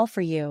single, All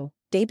For You,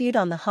 debuted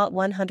on the Hot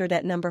 100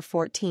 at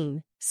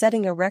 #14,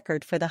 setting a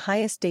record for the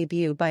highest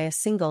debut by a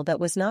single that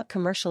was not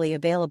commercially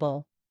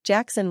available.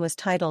 Jackson was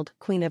titled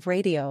Queen of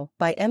Radio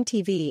by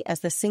MTV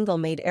as the single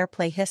made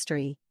airplay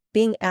history,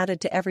 being added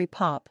to every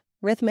pop,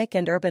 rhythmic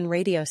and urban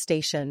radio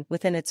station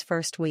within its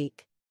first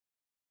week.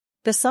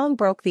 The song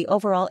broke the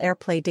overall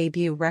airplay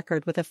debut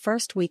record with a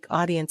first-week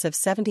audience of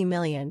 70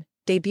 million,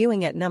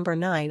 debuting at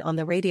 #9 on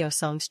the radio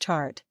songs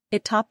chart.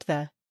 It topped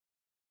the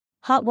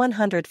Hot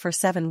 100 for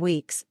 7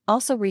 weeks,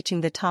 also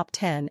reaching the top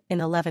 10 in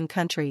 11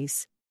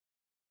 countries.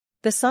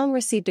 The song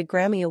received a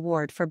Grammy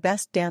Award for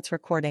Best Dance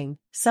Recording.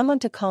 Someone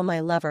to Call My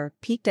Lover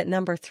peaked at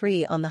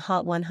 #3 on the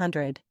Hot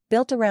 100,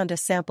 built around a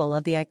sample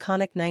of the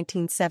iconic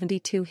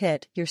 1972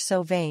 hit You're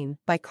So Vain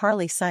by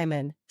Carly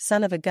Simon.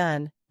 Son of a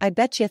Gun, I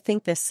Bet You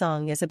Think This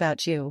Song Is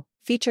About You,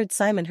 featured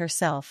Simon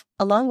herself,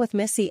 along with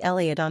Missy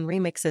Elliott on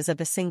remixes of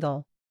the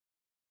single.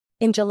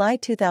 In July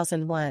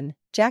 2001,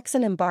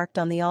 Jackson embarked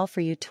on the All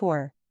For You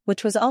tour,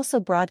 which was also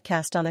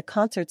broadcast on a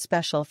concert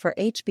special for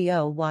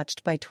HBO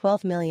watched by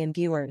 12 million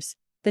viewers.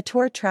 The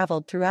tour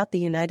traveled throughout the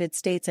United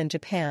States and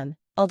Japan,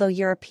 although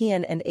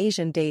European and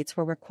Asian dates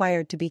were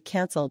required to be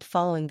cancelled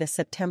following the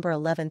September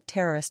 11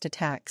 terrorist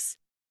attacks.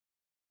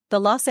 The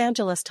Los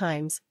Angeles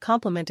Times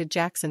complimented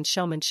Jackson's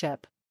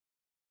showmanship.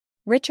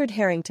 Richard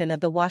Harrington of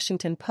The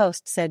Washington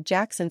Post said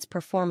Jackson's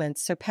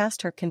performance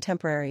surpassed her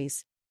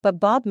contemporaries, but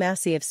Bob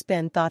Massey of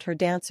Spin thought her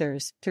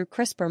dancers threw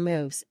crisper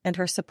moves and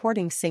her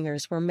supporting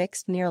singers were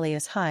mixed nearly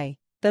as high,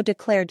 though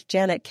declared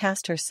Janet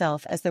cast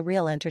herself as the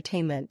real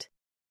entertainment.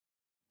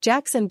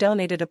 Jackson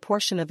donated a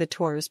portion of the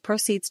tour's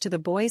proceeds to the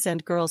Boys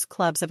and Girls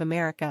Clubs of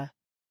America.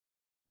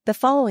 The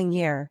following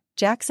year,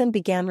 Jackson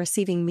began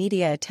receiving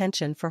media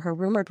attention for her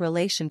rumored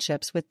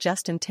relationships with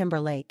Justin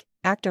Timberlake,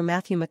 actor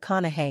Matthew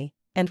McConaughey,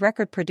 and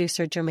record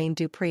producer Jermaine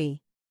Dupri.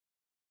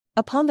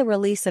 Upon the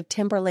release of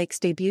Timberlake's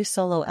debut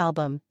solo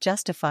album,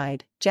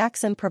 Justified,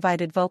 Jackson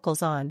provided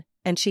vocals on,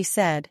 and She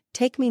Said,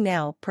 Take Me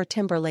Now per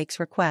Timberlake's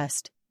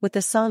request, with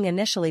the song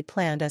initially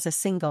planned as a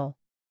single.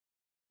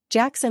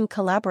 Jackson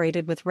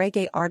collaborated with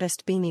reggae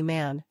artist Beanie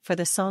Man for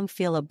the song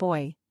Feel a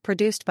Boy,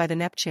 produced by the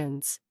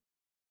Neptunes.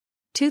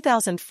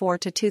 2004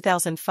 to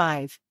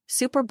 2005,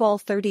 Super Bowl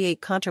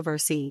 38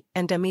 controversy,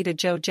 and Damita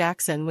Jo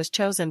Jackson was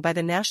chosen by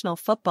the National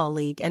Football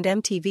League and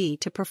MTV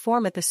to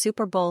perform at the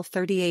Super Bowl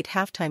 38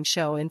 halftime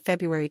show in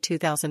February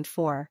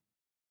 2004.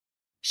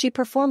 She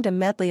performed a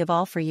medley of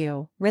All For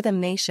You, Rhythm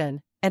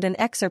Nation, and an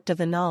excerpt of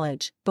the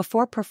knowledge,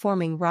 before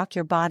performing Rock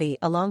Your Body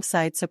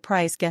alongside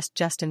surprise guest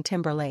Justin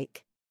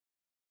Timberlake.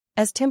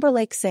 As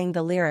Timberlake sang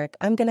the lyric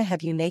 "I'm gonna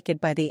have you naked"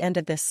 by the end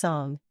of this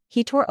song,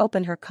 he tore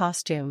open her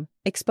costume,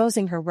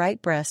 exposing her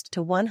right breast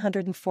to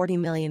 140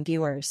 million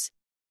viewers.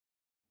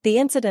 The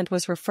incident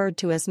was referred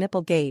to as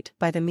Nipplegate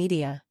by the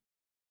media.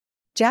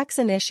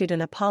 Jackson issued an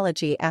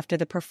apology after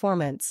the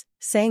performance,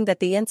 saying that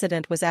the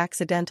incident was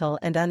accidental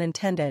and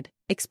unintended,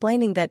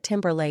 explaining that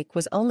Timberlake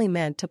was only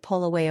meant to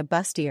pull away a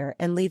bustier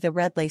and leave the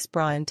red lace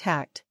bra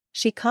intact.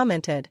 She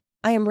commented,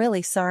 "I am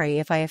really sorry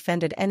if I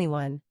offended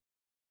anyone.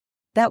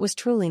 That was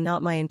truly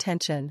not my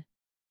intention."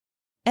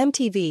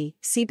 MTV,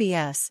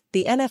 CBS,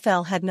 the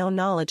NFL had no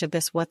knowledge of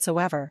this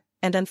whatsoever,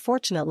 and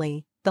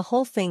unfortunately, the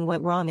whole thing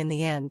went wrong in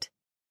the end.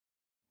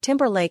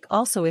 Timberlake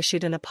also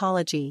issued an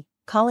apology,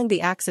 calling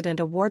the accident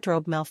a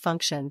wardrobe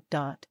malfunction.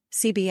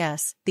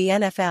 CBS, the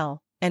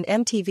NFL, and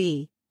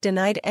MTV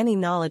denied any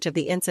knowledge of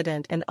the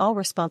incident and all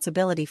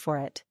responsibility for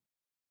it.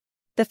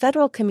 The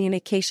Federal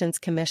Communications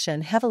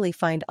Commission heavily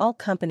fined all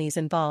companies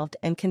involved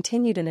and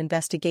continued an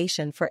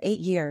investigation for 8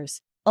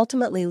 years,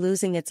 ultimately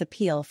losing its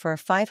appeal for a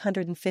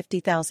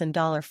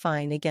 $550,000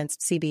 fine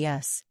against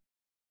CBS.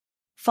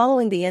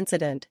 Following the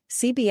incident,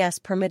 CBS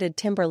permitted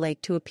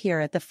Timberlake to appear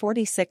at the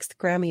 46th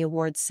Grammy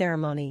Awards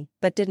ceremony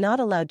but did not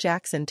allow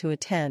Jackson to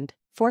attend,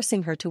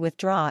 forcing her to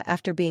withdraw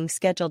after being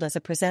scheduled as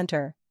a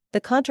presenter. The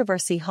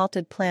controversy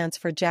halted plans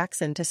for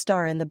Jackson to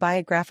star in the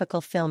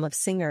biographical film of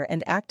singer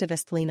and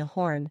activist Lena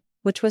Horne,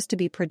 which was to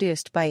be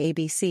produced by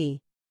ABC.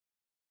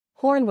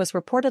 Horne was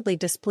reportedly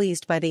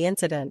displeased by the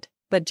incident,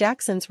 but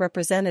Jackson's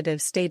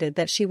representative stated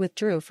that she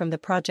withdrew from the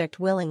project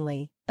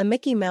willingly. A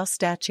Mickey Mouse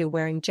statue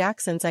wearing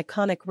Jackson's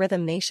iconic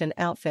Rhythm Nation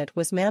outfit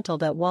was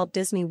mantled at Walt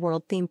Disney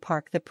World theme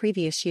park the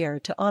previous year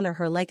to honor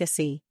her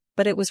legacy,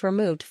 but it was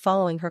removed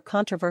following her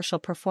controversial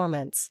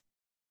performance.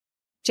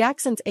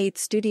 Jackson's 8th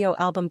studio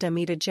album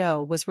Damita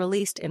Jo was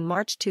released in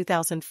March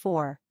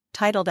 2004,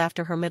 titled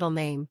after her middle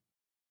name.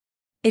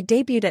 It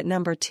debuted at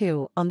number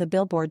 2 on the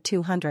Billboard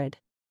 200.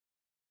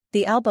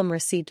 The album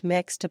received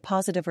mixed to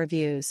positive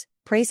reviews,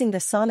 praising the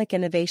sonic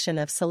innovation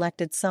of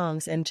selected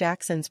songs and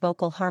Jackson's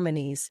vocal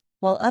harmonies,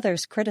 while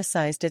others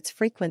criticized its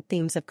frequent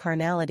themes of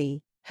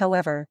carnality.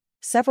 However,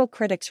 several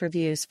critics'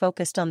 reviews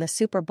focused on the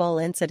Super Bowl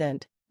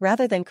incident,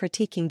 rather than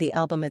critiquing the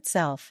album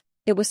itself.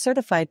 It was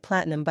certified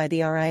platinum by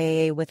the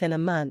RIAA within a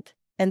month,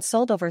 and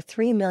sold over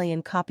 3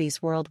 million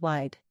copies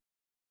worldwide.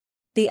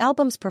 The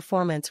album's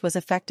performance was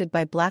affected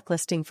by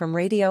blacklisting from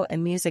radio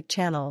and music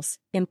channels,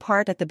 in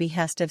part at the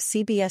behest of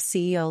CBS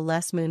CEO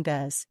Les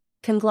Moonves.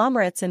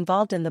 Conglomerates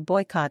involved in the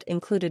boycott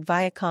included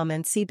Viacom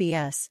and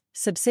CBS,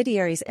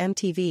 subsidiaries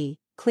MTV,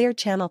 Clear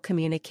Channel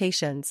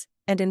Communications,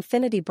 and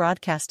Infinity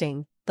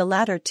Broadcasting, the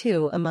latter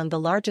two among the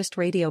largest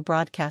radio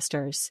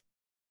broadcasters.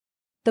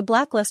 The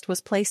blacklist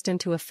was placed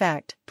into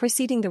effect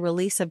preceding the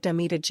release of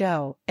Damita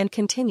Jo and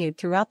continued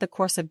throughout the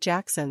course of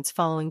Jackson's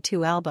following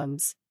 2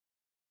 albums.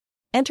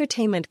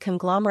 Entertainment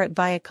conglomerate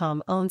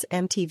Viacom owns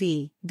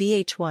MTV,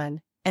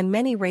 VH1, and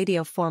many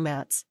radio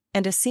formats,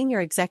 and a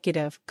senior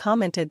executive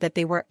commented that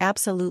they were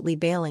absolutely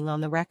bailing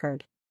on the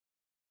record.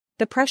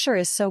 "The pressure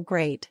is so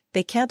great,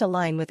 they can't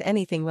align with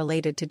anything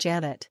related to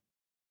Janet.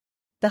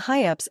 The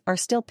high-ups are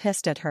still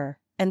pissed at her,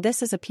 and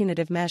this is a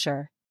punitive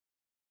measure."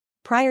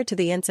 Prior to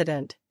the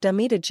incident,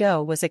 Damita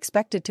Jo was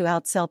expected to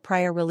outsell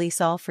prior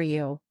release All For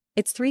You.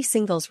 Its 3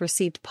 singles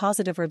received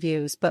positive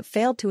reviews but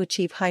failed to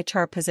achieve high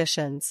chart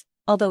positions,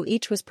 although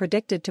each was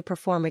predicted to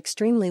perform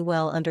extremely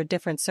well under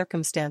different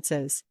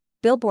circumstances.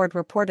 Billboard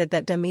reported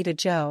that Damita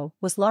Jo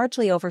was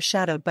largely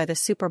overshadowed by the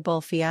Super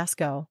Bowl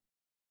fiasco.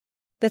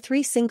 The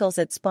 3 singles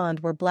it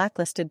spawned were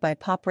blacklisted by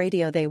pop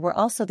radio. They were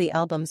also the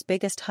album's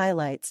biggest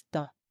highlights.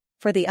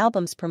 For the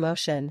album's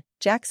promotion,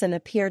 Jackson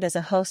appeared as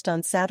a host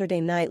on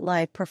Saturday Night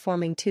Live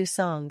performing 2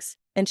 songs,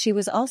 and she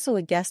was also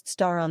a guest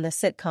star on the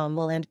sitcom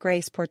Will and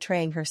Grace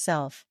portraying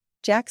herself.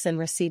 Jackson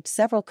received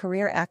several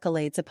career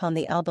accolades upon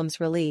the album's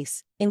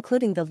release,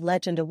 including the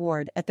Legend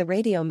Award at the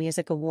Radio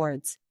Music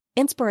Awards,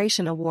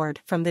 Inspiration Award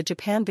from the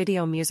Japan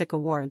Video Music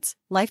Awards,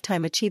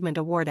 Lifetime Achievement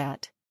Award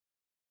at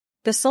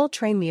the Soul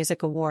Train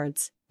Music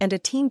Awards, and a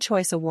Teen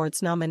Choice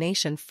Awards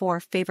nomination for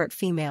Favorite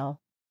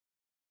Female.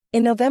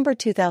 In November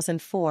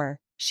 2004,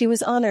 she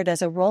was honored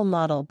as a role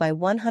model by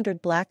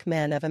 100 Black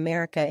Men of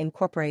America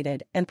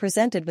Incorporated and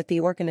presented with the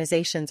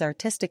organization's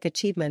Artistic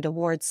Achievement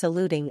Award,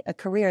 saluting a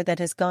career that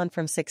has gone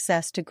from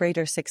success to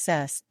greater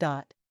success.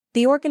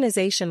 The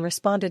organization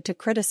responded to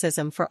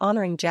criticism for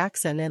honoring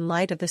Jackson in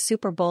light of the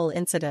Super Bowl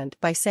incident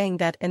by saying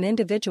that an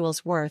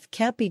individual's worth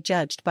can't be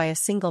judged by a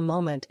single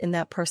moment in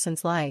that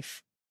person's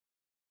life.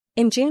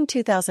 In June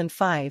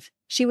 2005,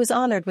 she was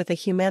honored with a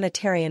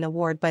humanitarian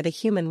award by the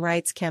Human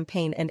Rights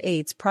Campaign and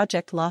AIDS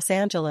Project Los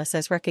Angeles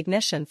as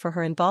recognition for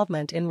her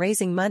involvement in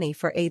raising money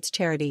for AIDS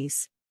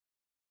charities.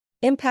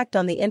 Impact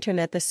on the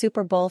Internet. The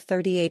Super Bowl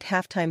 38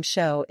 halftime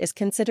show is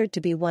considered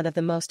to be one of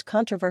the most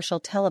controversial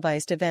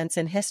televised events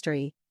in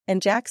history,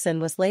 and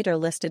Jackson was later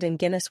listed in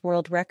Guinness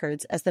World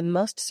Records as the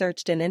most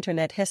searched in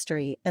Internet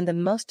history and the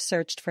most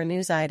searched for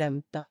news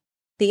item.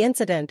 The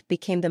incident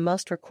became the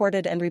most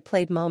recorded and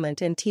replayed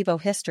moment in TiVo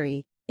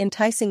history,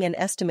 enticing an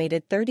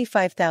estimated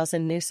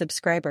 35,000 new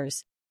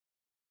subscribers.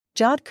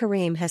 Jawed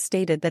Karim has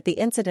stated that the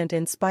incident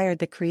inspired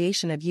the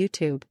creation of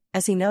YouTube,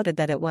 as he noted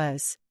that it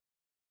was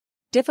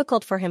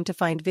difficult for him to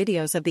find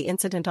videos of the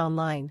incident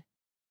online.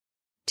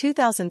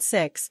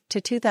 2006 to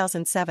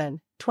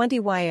 2007,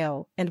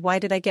 20yo, and Why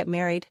Did I Get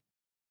Married?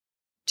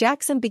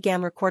 Jackson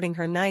began recording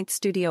her 9th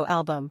studio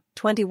album,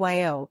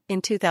 20yo,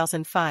 in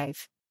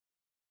 2005.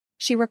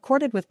 She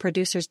recorded with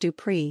producers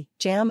Dupree,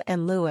 Jam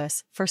and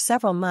Lewis for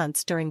several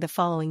months during the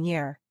following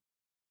year.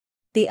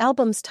 The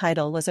album's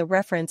title was a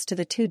reference to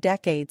the 2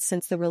 decades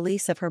since the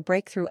release of her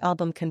breakthrough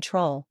album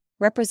Control,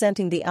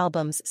 representing the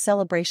album's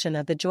celebration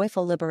of the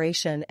joyful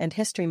liberation and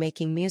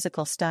history-making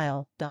musical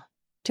style.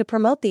 To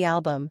promote the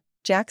album,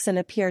 Jackson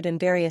appeared in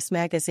various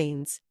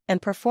magazines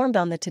and performed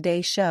on The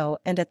Today Show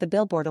and at the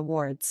Billboard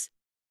Awards.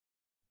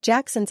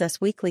 Jackson's Us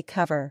Weekly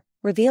cover,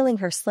 revealing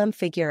her slim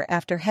figure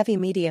after heavy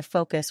media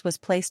focus was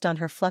placed on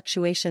her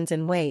fluctuations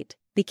in weight,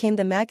 became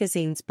the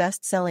magazine's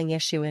best-selling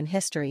issue in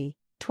history.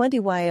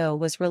 20yo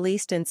was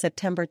released in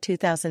September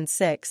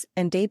 2006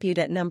 and debuted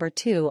at number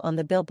 2 on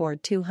the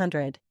Billboard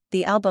 200.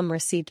 The album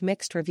received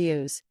mixed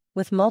reviews,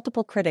 with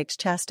multiple critics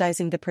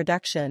chastising the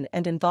production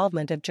and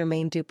involvement of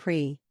Jermaine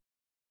Dupri.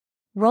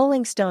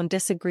 Rolling Stone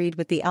disagreed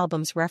with the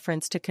album's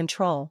reference to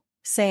Control,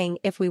 saying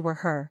if we were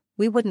her,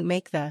 we wouldn't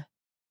make the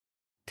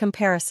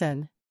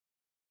comparison.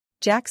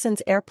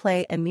 Jackson's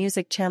airplay and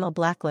music channel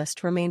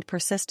blacklist remained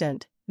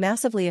persistent,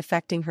 massively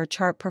affecting her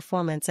chart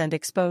performance and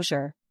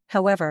exposure.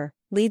 However,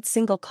 lead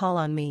single Call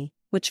on Me,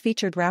 which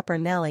featured rapper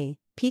Nelly,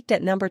 peaked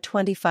at number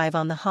 25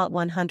 on the Hot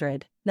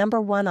 100,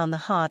 number 1 on the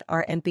Hot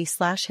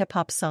R&B/Hip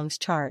Hop Songs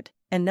chart,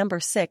 and number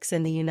 6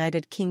 in the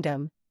United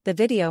Kingdom. The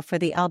video for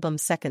the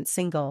album's second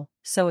single,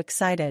 So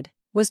Excited,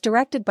 was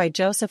directed by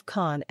Joseph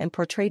Kahn and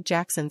portrayed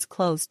Jackson's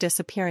clothes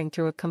disappearing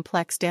through a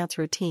complex dance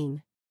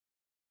routine.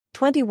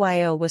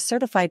 20yo was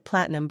certified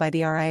platinum by the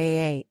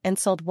RIAA and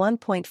sold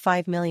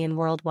 1.5 million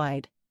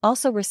worldwide,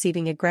 also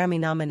receiving a Grammy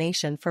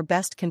nomination for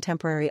Best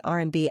Contemporary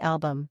R&B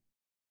Album.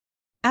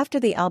 After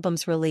the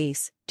album's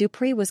release,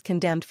 Dupree was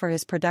condemned for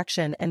his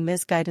production and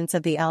misguidance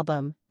of the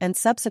album, and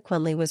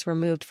subsequently was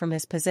removed from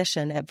his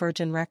position at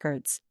Virgin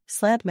Records.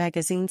 Slant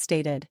magazine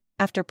stated,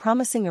 after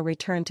promising a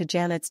return to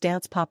Janet's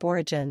dance pop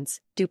origins,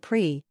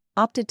 Dupree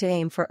opted to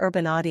aim for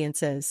urban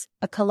audiences,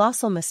 a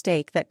colossal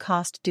mistake that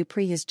cost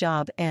Dupree his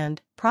job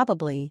and,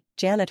 probably,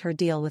 Janet her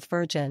deal with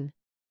Virgin.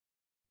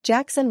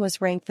 Jackson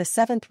was ranked the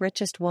 7th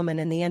richest woman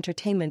in the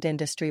entertainment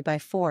industry by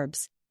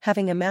Forbes,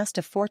 having amassed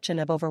a fortune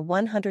of over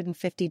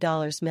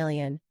 $150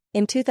 million.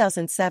 In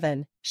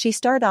 2007, she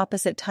starred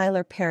opposite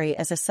Tyler Perry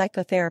as a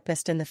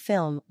psychotherapist in the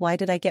film Why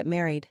Did I Get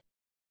Married?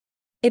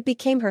 It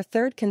became her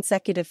 3rd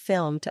consecutive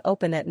film to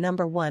open at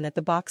number 1 at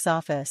the box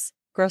office,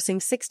 grossing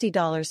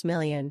 $60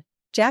 million.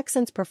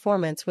 Jackson's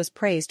performance was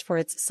praised for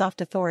its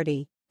soft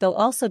authority, though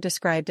also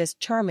described as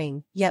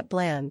charming, yet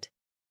bland.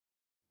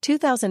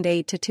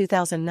 2008 to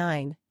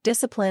 2009,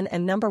 Discipline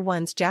and number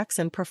 1's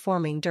Jackson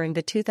performing during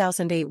the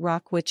 2008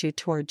 Rock With You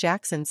tour.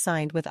 Jackson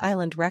signed with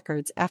Island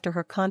Records after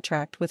her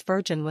contract with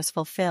Virgin was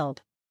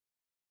fulfilled.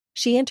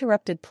 She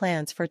interrupted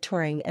plans for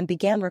touring and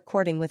began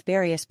recording with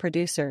various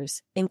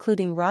producers,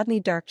 including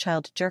Rodney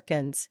Darkchild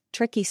Jerkins,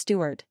 Tricky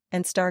Stewart,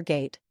 and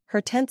Stargate.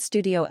 Her 10th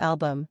studio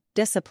album,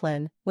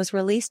 Discipline, was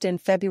released in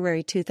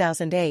February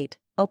 2008,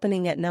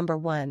 opening at number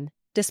 1.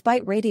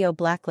 Despite radio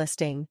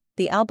blacklisting,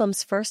 the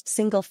album's first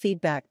single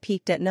Feedback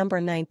peaked at number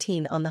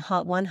 19 on the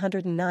Hot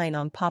 109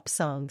 on Pop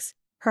Songs,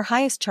 her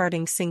highest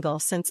charting single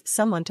since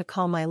Someone to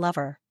Call My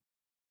Lover.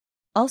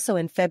 Also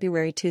in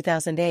February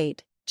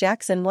 2008,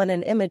 Jackson won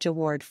an Image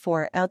Award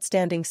for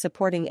Outstanding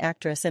Supporting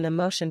Actress in a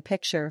Motion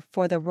Picture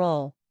for the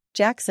role.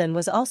 Jackson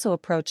was also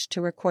approached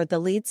to record the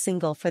lead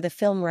single for the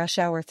film Rush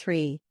Hour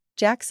 3.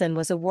 Jackson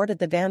was awarded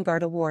the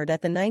Vanguard Award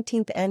at the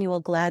 19th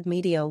Annual GLAAD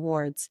Media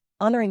Awards,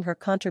 honoring her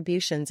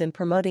contributions in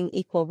promoting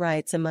equal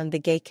rights among the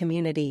gay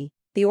community.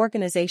 The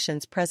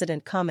organization's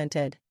president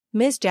commented,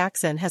 "Ms.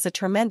 Jackson has a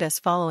tremendous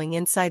following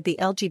inside the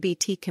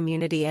LGBT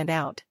community and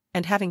out,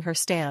 and having her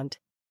stand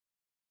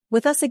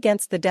with us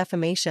against the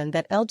defamation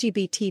that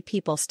LGBT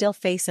people still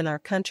face in our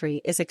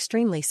country is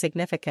extremely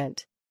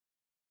significant."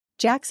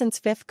 Jackson's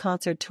 5th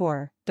concert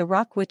tour, the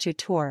Rock With You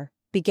Tour,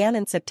 began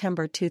in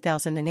September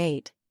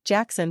 2008.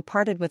 Jackson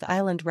parted with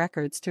Island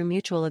Records through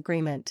mutual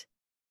agreement.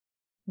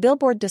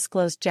 Billboard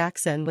disclosed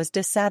Jackson was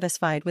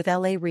dissatisfied with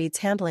L.A. Reid's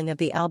handling of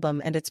the album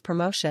and its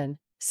promotion,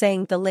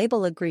 saying the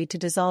label agreed to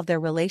dissolve their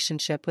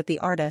relationship with the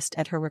artist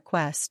at her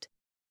request.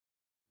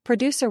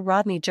 Producer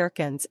Rodney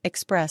Jerkins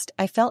expressed,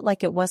 "I felt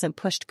like it wasn't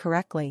pushed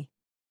correctly.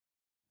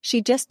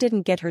 She just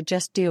didn't get her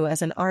just due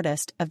as an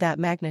artist of that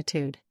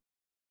magnitude."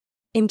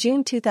 In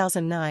June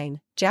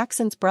 2009,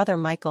 Jackson's brother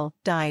Michael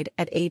died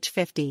at age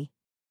 50.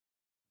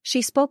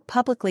 She spoke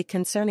publicly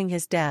concerning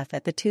his death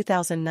at the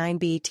 2009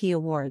 BET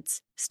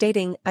Awards,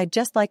 stating, "I'd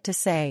just like to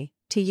say,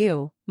 to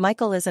you,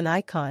 Michael is an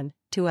icon,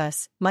 to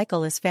us,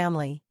 Michael is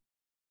family.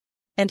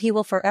 And he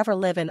will forever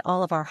live in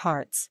all of our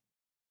hearts.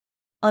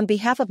 On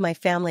behalf of my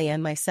family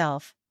and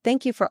myself,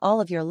 Thank you for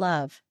all of your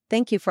love,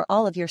 thank you for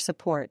all of your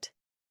support.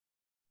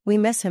 We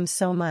miss him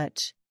so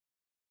much."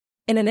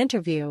 In an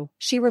interview,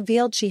 she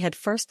revealed she had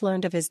first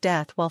learned of his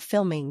death while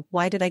filming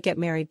Why Did I Get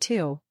Married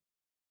Too?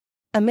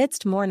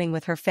 Amidst mourning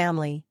with her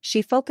family,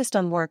 she focused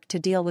on work to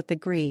deal with the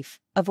grief,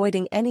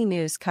 avoiding any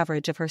news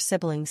coverage of her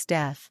sibling's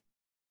death.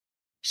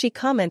 She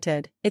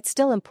commented, "It's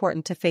still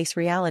important to face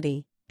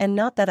reality, and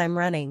not that I'm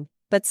running,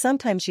 but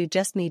sometimes you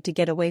just need to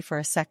get away for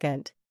a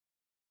second."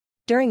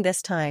 During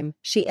this time,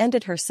 she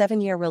ended her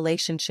 7-year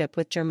relationship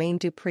with Jermaine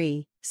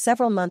Dupri.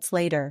 Several months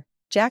later,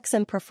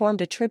 Jackson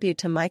performed a tribute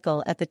to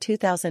Michael at the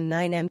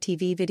 2009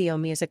 MTV Video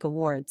Music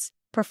Awards,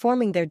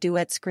 performing their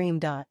duet Scream.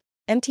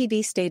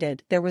 MTV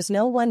stated there was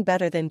no one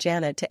better than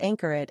Janet to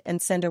anchor it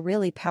and send a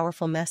really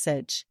powerful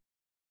message.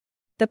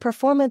 The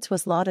performance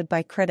was lauded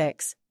by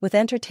critics, with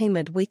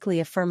Entertainment Weekly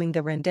affirming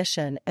the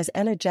rendition as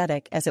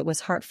energetic as it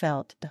was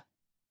heartfelt.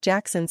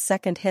 Jackson's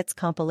second hits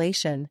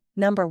compilation,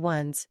 Number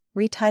Ones,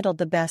 retitled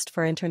The Best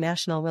for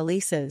International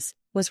Releases,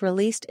 was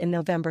released in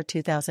November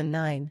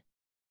 2009.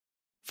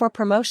 For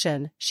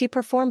promotion, she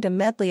performed a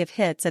medley of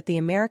hits at the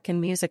American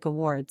Music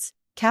Awards,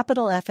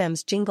 Capital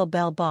FM's Jingle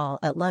Bell Ball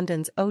at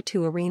London's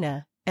O2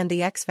 Arena, and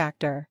The X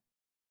Factor.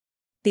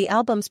 The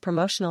album's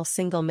promotional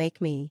single Make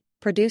Me,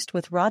 produced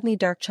with Rodney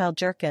Darkchild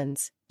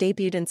Jerkins,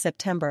 debuted in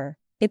September.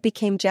 It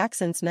became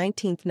Jackson's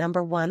 19th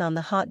number one on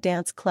the Hot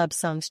Dance Club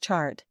Songs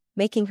chart,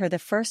 making her the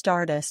first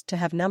artist to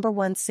have number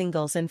one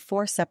singles in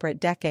 4 separate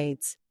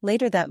decades.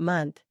 Later that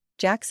month,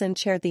 Jackson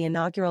chaired the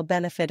inaugural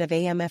benefit of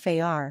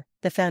AMFAR,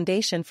 the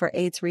Foundation for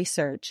AIDS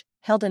Research,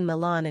 held in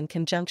Milan in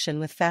conjunction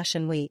with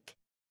Fashion Week.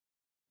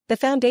 The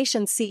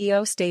foundation's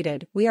CEO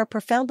stated, "We are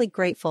profoundly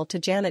grateful to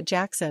Janet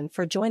Jackson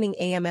for joining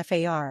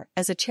AMFAR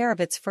as a chair of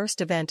its first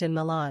event in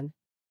Milan.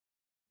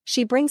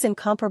 She brings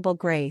incomparable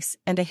grace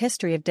and a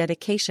history of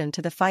dedication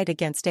to the fight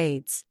against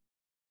AIDS."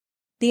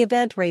 The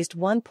event raised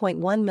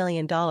 $1.1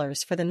 million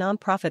for the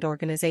nonprofit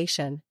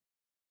organization.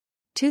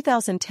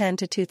 2010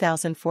 to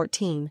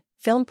 2014,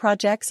 film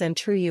projects and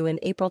True You. In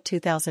April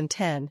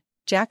 2010,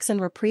 Jackson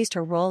reprised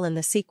her role in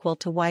the sequel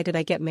to Why Did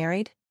I Get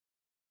Married?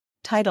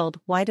 Titled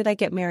Why Did I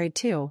Get Married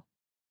Too?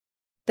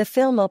 The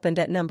film opened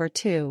at number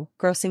 2,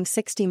 grossing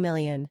 $60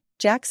 million.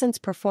 Jackson's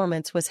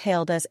performance was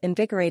hailed as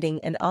invigorating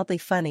and oddly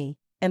funny,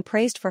 and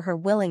praised for her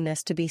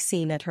willingness to be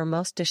seen at her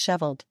most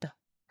disheveled.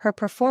 Her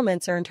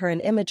performance earned her an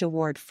Image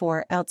Award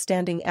for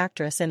Outstanding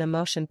Actress in a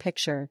Motion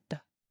Picture.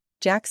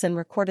 Jackson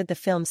recorded the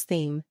film's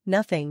theme,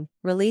 Nothing,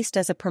 released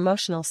as a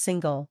promotional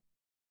single.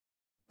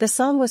 The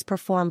song was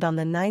performed on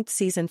the 9th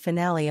season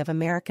finale of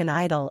American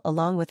Idol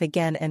along with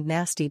Again and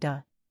Nasty.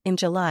 In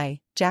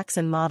July,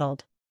 Jackson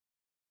modeled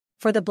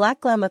for the Black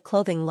Glamour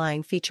clothing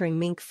line featuring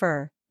mink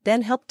fur,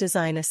 then helped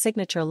design a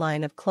signature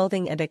line of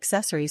clothing and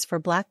accessories for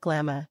Black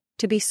Glamour,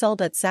 to be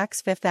sold at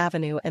Saks Fifth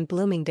Avenue and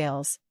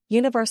Bloomingdale's.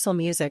 Universal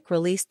Music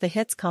released the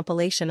hits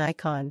compilation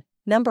Icon,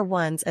 Number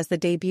Ones as the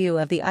debut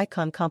of the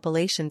Icon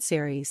compilation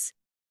series.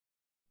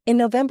 In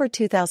November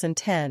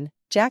 2010,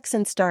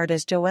 Jackson starred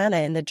as Joanna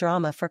in the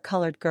drama For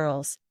Colored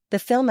Girls, the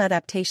film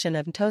adaptation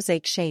of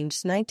Ntozake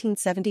Shange's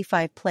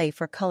 1975 play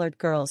for colored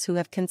girls who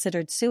have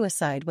considered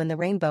suicide when the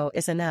rainbow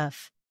is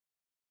enough.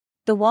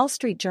 The Wall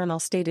Street Journal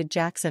stated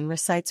Jackson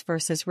recites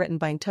verses written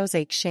by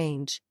Ntozake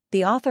Shange,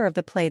 the author of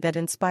the play that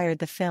inspired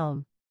the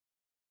film.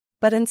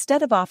 But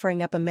instead of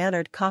offering up a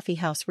mannered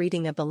coffeehouse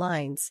reading of the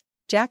lines,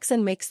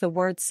 Jackson makes the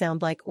words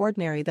sound like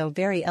ordinary though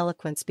very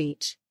eloquent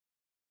speech.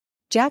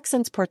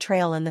 Jackson's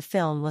portrayal in the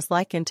film was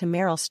likened to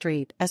Meryl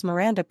Streep as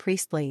Miranda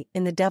Priestley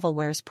in The Devil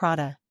Wears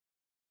Prada.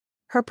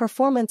 Her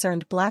performance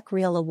earned Black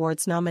Reel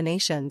Awards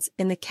nominations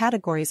in the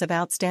categories of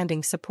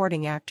Outstanding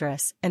Supporting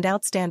Actress and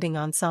Outstanding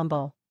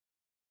Ensemble.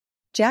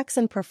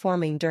 Jackson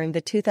performing during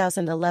the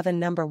 2011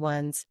 Number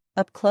Ones,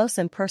 Up Close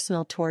and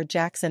Personal tour.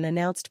 Jackson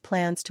announced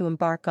plans to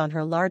embark on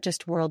her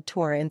largest world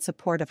tour in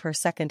support of her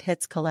second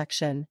hits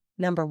collection,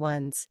 Number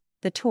Ones.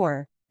 The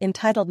tour,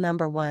 entitled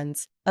Number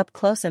Ones, Up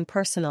Close and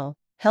Personal,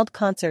 held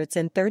concerts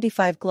in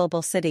 35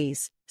 global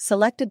cities,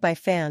 selected by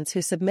fans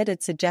who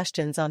submitted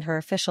suggestions on her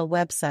official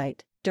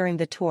website. During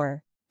the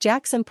tour,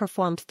 Jackson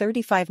performed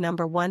 35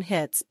 number one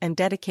hits and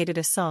dedicated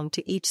a song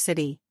to each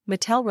city.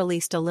 Mattel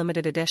released a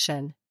limited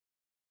edition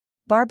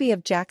Barbie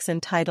of Jackson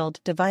titled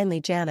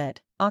Divinely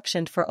Janet,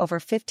 auctioned for over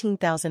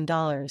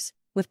 $15,000,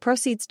 with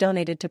proceeds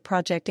donated to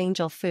Project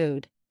Angel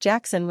Food.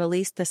 Jackson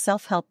released the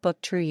self-help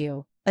book True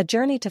You, A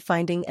Journey to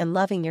Finding and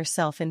Loving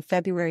Yourself in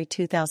February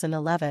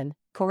 2011,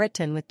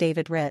 co-written with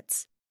David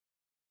Ritz.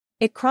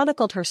 It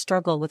chronicled her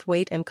struggle with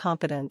weight and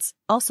confidence,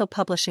 also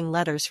publishing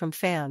letters from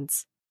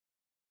fans.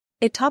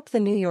 It topped the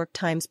New York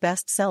Times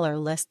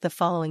bestseller list the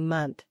following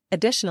month.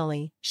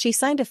 Additionally, she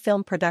signed a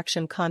film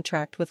production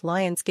contract with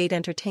Lionsgate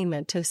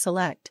Entertainment to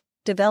select,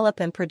 develop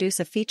and produce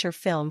a feature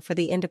film for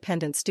the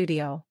independent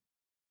studio.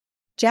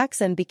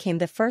 Jackson became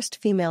the first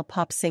female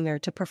pop singer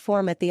to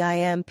perform at the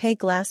IM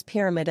Glass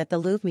Pyramid at the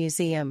Louvre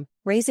Museum,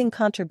 raising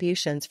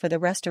contributions for the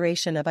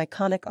restoration of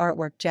iconic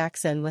artwork.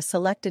 Jackson was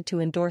selected to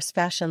endorse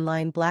fashion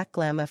line Black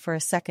Glamour for a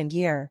second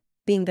year,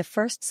 being the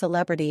first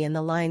celebrity in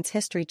the line's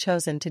history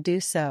chosen to do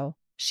so.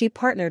 she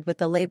partnered with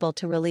the label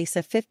to release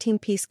a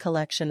 15-piece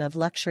collection of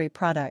luxury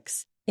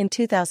products. In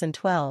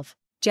 2012,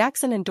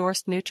 Jackson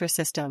endorsed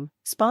Nutrisystem,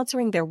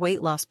 sponsoring their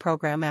weight loss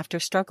program after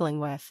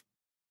struggling with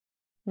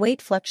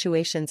weight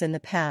fluctuations in the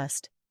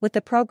past. With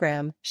the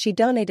program, she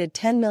donated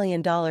 $10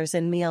 million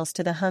in meals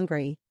to the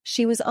hungry.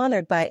 She was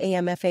honored by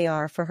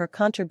AMFAR for her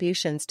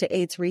contributions to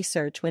AIDS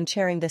research when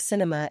chairing the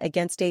Cinema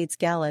Against AIDS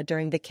Gala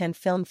during the Cannes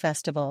Film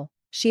Festival.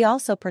 She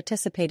also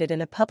participated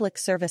in a public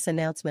service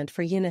announcement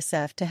for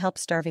UNICEF to help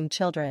starving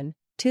children.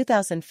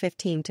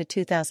 2015 to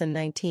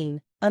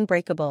 2019,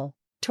 Unbreakable.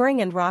 Touring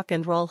in Rock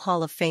and Roll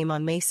Hall of Fame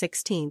on May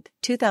 16,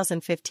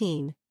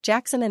 2015,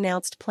 Jackson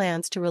announced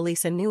plans to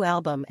release a new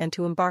album and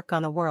to embark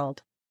on a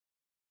world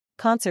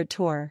concert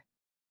tour.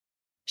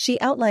 She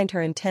outlined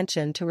her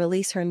intention to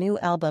release her new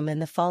album in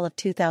the fall of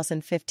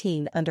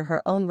 2015 under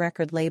her own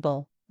record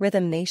label,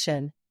 Rhythm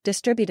Nation,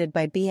 distributed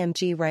by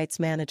BMG Rights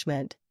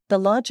Management. The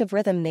launch of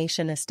Rhythm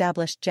Nation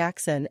established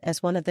Jackson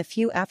as one of the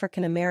few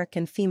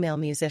African-American female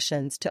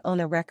musicians to own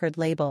a record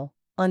label.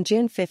 On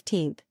June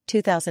 15,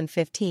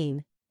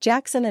 2015,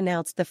 Jackson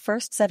announced the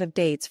first set of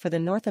dates for the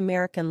North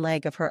American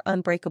leg of her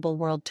Unbreakable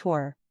World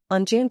Tour.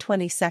 On June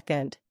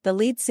 22, the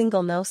lead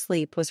single No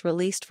Sleep was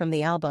released from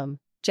the album.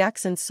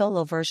 Jackson's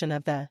solo version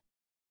of the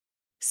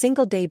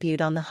single debuted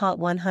on the Hot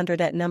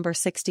 100 at number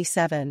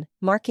 67,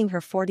 marking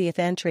her 40th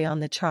entry on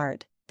the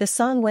chart. The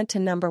song went to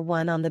number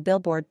 1 on the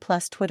Billboard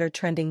Plus Twitter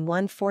Trending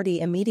 140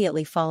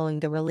 immediately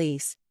following the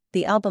release.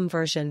 The album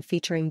version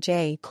featuring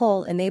J.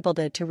 Cole enabled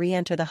it to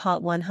re-enter the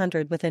Hot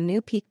 100 with a new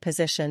peak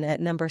position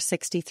at number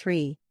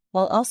 63,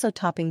 while also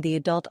topping the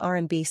adult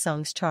R&B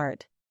songs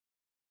chart.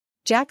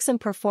 Jackson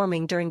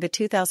performing during the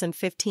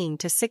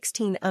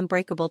 2015-16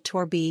 Unbreakable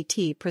Tour. BET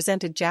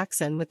presented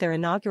Jackson with their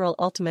inaugural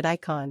Ultimate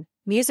Icon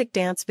Music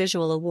Dance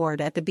Visual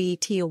Award at the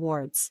BET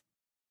Awards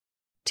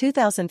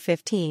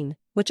 2015,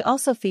 which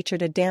also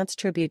featured a dance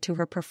tribute to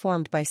her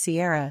performed by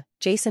Ciara,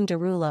 Jason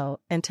Derulo,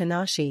 and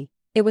Tinashe.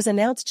 It was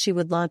announced she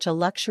would launch a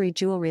luxury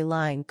jewelry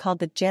line called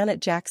the Janet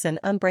Jackson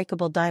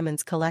Unbreakable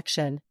Diamonds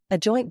Collection, a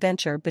joint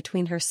venture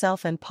between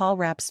herself and Paul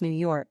Raps New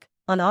York.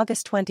 On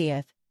August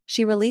 20,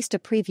 she released a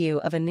preview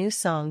of a new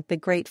song, The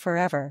Great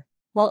Forever,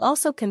 while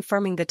also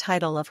confirming the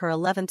title of her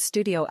 11th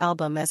studio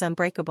album as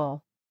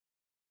Unbreakable.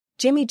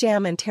 Jimmy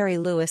Jam and Terry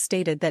Lewis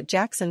stated that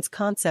Jackson's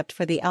concept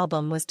for the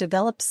album was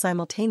developed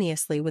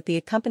simultaneously with the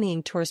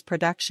accompanying tour's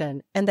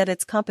production and that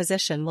its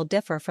composition will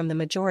differ from the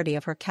majority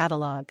of her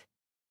catalog.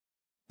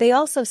 They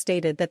also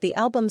stated that the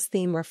album's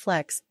theme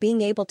reflects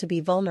being able to be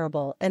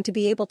vulnerable and to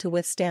be able to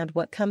withstand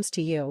what comes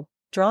to you,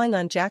 drawing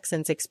on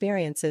Jackson's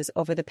experiences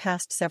over the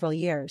past several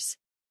years.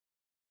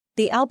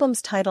 The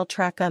album's title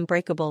track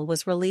Unbreakable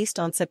was released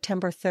on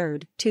September 3,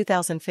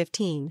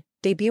 2015,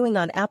 debuting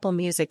on Apple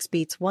Music's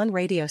Beats One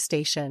radio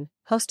station,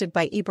 hosted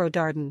by Ebro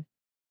Darden.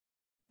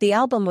 The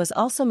album was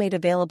also made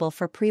available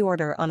for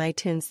pre-order on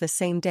iTunes the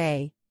same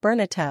day. Burn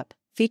It Up,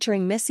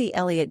 featuring Missy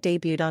Elliott,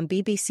 debuted on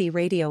BBC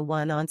Radio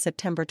 1 on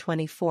September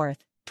 24,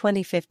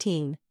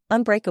 2015.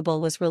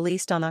 Unbreakable was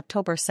released on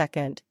October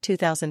 2,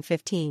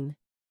 2015.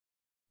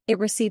 It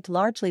received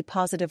largely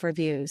positive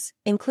reviews,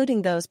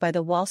 including those by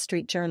The Wall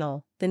Street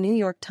Journal, The New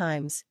York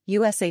Times,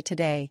 USA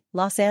Today,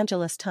 Los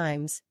Angeles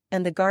Times,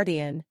 and The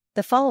Guardian.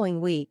 The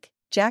following week,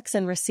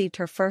 Jackson received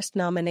her first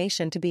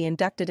nomination to be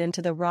inducted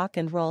into the Rock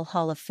and Roll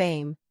Hall of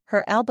Fame.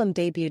 Her album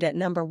debuted at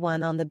number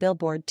 1 on the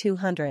Billboard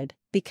 200,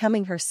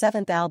 becoming her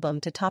 7th album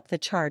to top the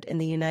chart in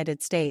the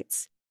United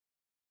States.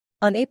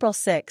 On April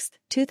 6,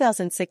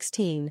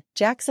 2016,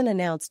 Jackson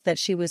announced that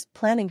she was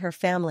planning her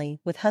family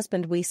with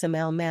husband Wissam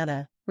El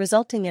Mana,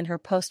 resulting in her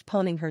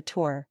postponing her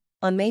tour.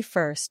 On May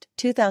 1,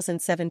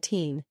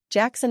 2017,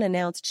 Jackson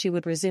announced she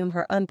would resume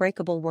her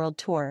Unbreakable World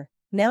Tour,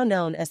 now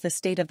known as the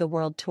State of the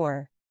World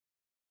Tour.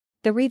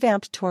 The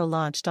revamped tour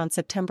launched on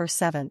September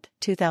 7,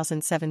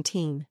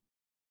 2017.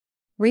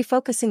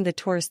 Refocusing the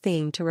tour's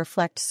theme to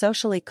reflect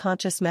socially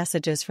conscious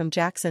messages from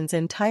Jackson's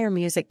entire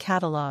music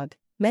catalog,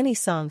 many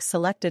songs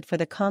selected for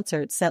the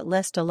concert set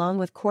list along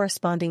with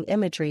corresponding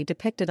imagery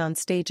depicted on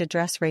stage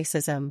address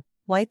racism,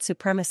 white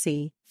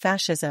supremacy,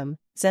 fascism,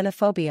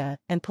 xenophobia,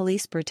 and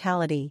police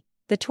brutality.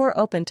 The tour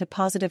opened to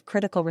positive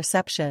critical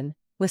reception,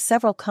 with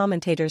several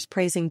commentators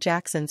praising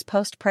Jackson's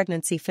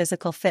post-pregnancy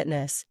physical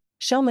fitness,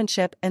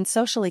 showmanship, and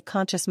socially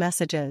conscious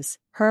messages.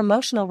 Her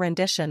emotional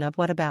rendition of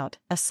What About,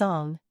 a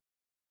song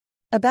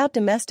about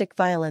domestic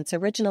violence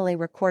originally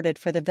recorded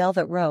for the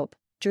Velvet Rope,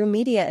 drew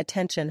media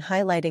attention,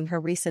 highlighting her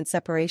recent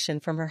separation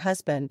from her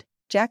husband.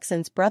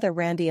 Jackson's brother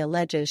Randy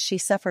alleges she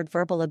suffered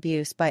verbal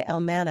abuse by El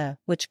Mana,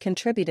 which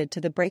contributed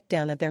to the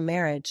breakdown of their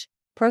marriage.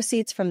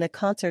 Proceeds from the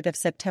concert of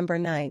September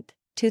 9,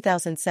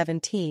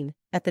 2017,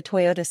 at the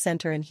Toyota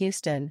Center in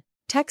Houston,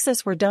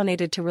 Texas were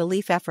donated to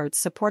relief efforts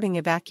supporting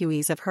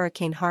evacuees of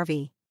Hurricane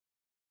Harvey.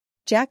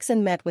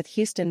 Jackson met with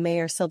Houston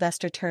Mayor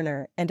Sylvester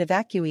Turner and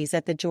evacuees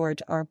at the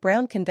George R.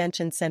 Brown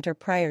Convention Center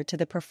prior to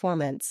the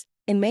performance.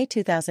 In May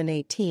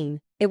 2018,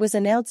 it was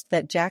announced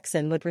that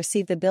Jackson would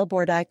receive the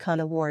Billboard Icon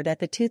Award at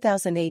the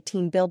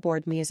 2018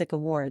 Billboard Music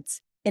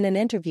Awards. In an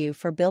interview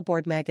for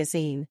Billboard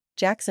magazine,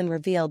 Jackson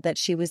revealed that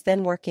she was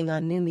then working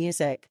on new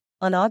music.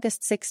 On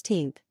August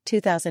 16,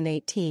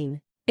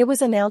 2018, it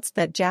was announced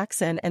that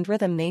Jackson and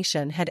Rhythm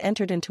Nation had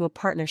entered into a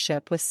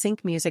partnership with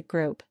Sync Music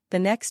Group. The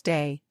next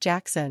day,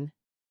 Jackson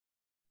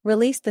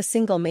released the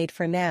single Made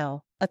for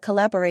Now, a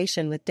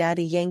collaboration with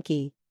Daddy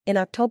Yankee. In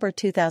October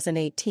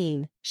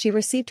 2018, she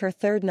received her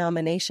third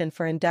nomination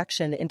for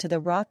induction into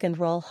the Rock and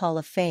Roll Hall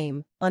of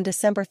Fame. On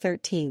December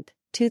 13,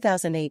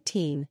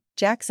 2018,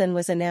 Jackson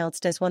was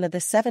announced as one of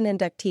the 7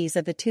 inductees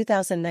of the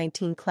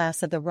 2019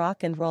 class of the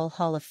Rock and Roll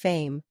Hall of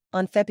Fame.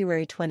 On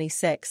February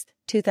 26,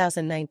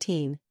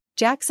 2019,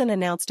 Jackson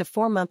announced a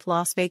 4-month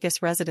Las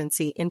Vegas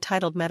residency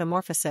entitled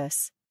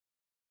Metamorphosis.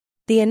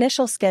 The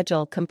initial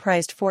schedule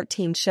comprised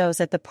 14 shows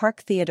at the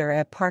Park Theater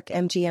at Park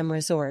MGM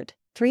Resort.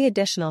 3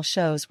 additional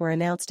shows were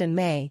announced in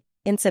May.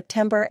 In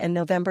September and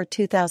November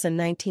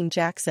 2019,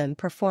 Jackson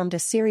performed a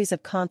series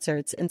of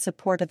concerts in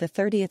support of the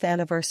 30th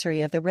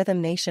anniversary of the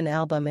Rhythm Nation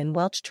album in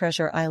Welch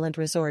Treasure Island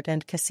Resort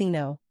and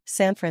Casino,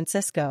 San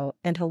Francisco,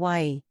 and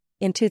Hawaii.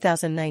 In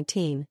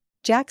 2019,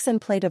 Jackson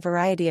played a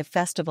variety of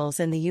festivals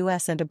in the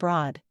U.S. and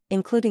abroad,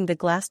 including the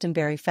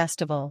Glastonbury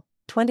Festival,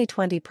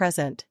 2020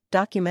 Present,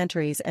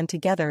 documentaries and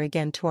Together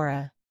Again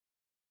Tour.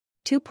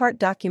 2-part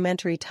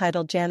documentary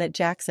titled Janet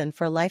Jackson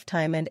for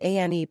Lifetime and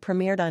A&E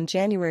premiered on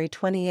January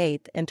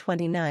 28 and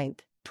 29,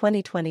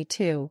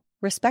 2022,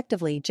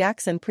 respectively.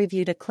 Jackson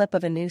previewed a clip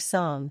of a new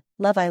song,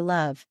 Love I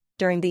Love,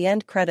 during the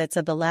end credits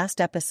of the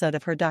last episode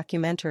of her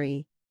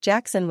documentary.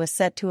 Jackson was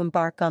set to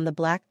embark on the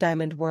Black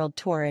Diamond World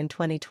Tour in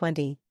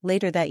 2020.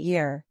 Later that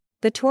year,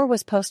 the tour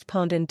was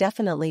postponed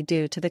indefinitely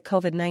due to the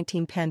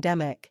COVID-19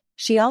 pandemic.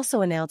 She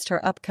also announced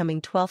her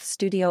upcoming 12th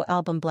studio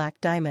album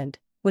Black Diamond,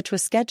 which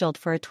was scheduled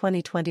for a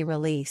 2020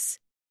 release.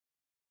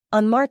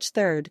 On March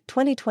 3,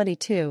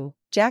 2022,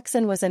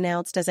 Jackson was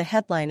announced as a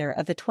headliner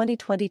of the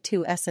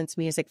 2022 Essence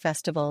Music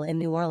Festival in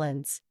New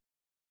Orleans.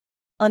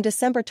 On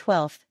December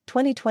 12,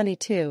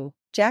 2022,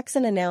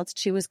 Jackson announced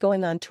she was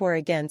going on tour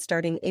again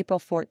starting April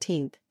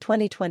 14,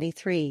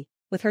 2023,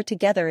 with her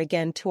Together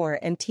Again tour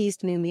and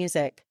teased new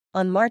music.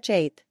 On March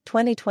 8,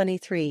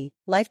 2023,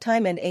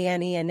 Lifetime and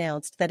A&E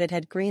announced that it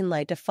had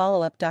greenlighted a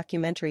follow-up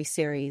documentary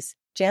series,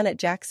 Janet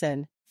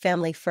Jackson,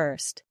 Family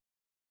First.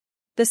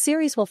 The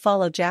series will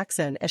follow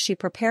Jackson as she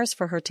prepares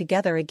for her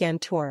Together Again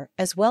tour,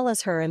 as well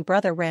as her and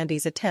brother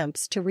Randy's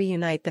attempts to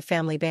reunite the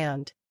family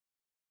band.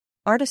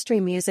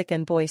 Artistry, music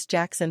and voice.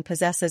 Jackson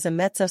possesses a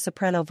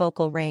mezzo-soprano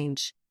vocal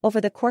range.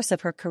 Over the course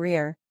of her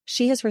career,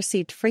 she has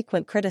received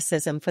frequent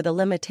criticism for the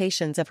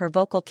limitations of her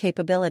vocal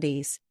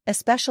capabilities,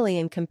 especially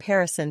in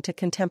comparison to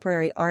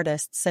contemporary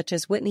artists such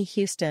as Whitney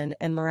Houston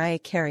and Mariah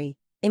Carey.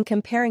 In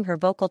comparing her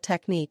vocal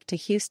technique to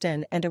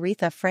Houston and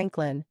Aretha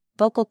Franklin,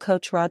 vocal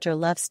coach Roger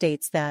Love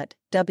states that,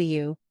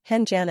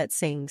 when Janet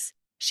sings,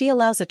 she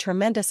allows a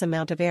tremendous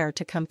amount of air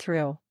to come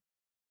through.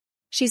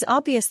 She's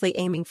obviously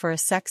aiming for a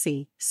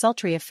sexy,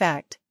 sultry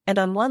effect, and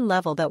on one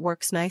level that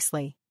works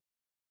nicely.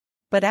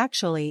 But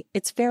actually,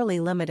 it's fairly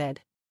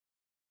limited.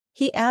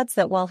 He adds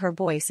that while her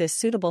voice is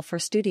suitable for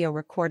studio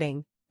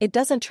recording, it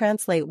doesn't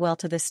translate well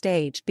to the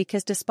stage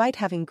because despite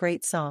having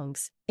great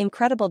songs,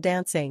 incredible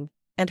dancing,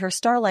 and her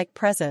star-like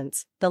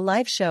presence, the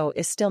live show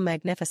is still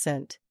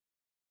magnificent.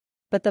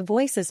 But the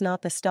voice is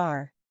not the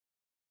star.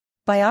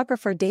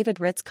 Biographer David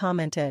Ritz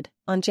commented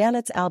on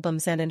Janet's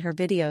albums and in her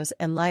videos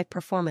and live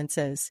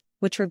performances,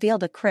 which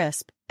revealed a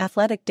crisp,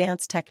 athletic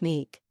dance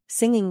technique.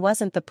 Singing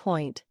wasn't the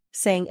point,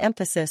 saying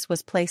emphasis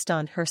was placed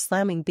on her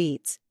slamming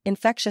beats,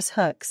 infectious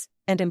hooks,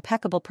 and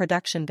impeccable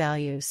production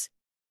values.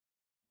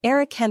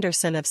 Eric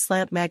Henderson of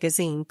Slant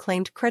magazine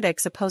claimed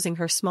critics opposing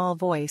her small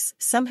voice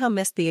somehow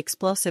missed the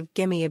explosive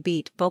gimme a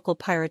beat vocal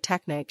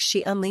pyrotechnics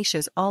she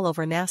unleashes all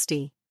over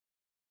Nasty.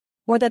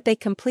 Or that they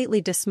completely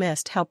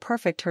dismissed how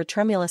perfect her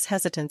tremulous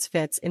hesitance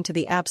fits into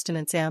the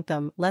abstinence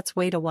anthem Let's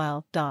Wait a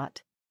While.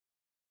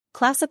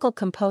 Classical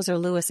composer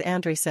Louis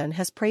Andriessen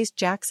has praised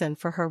Jackson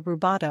for her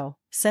rubato,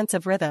 sense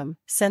of rhythm,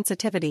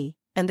 sensitivity,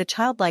 and the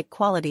childlike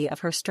quality of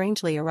her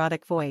strangely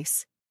erotic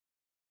voice.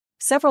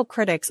 Several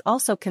critics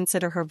also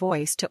consider her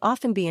voice to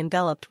often be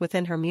enveloped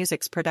within her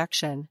music's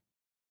production.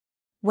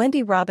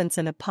 Wendy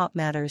Robinson of Pop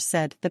Matters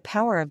said the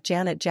power of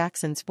Janet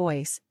Jackson's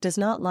voice does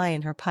not lie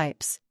in her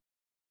pipes.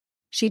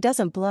 She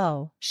doesn't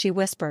blow, she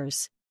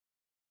whispers.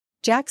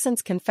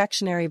 Jackson's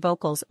confectionery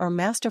vocals are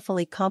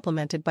masterfully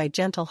complemented by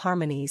gentle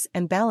harmonies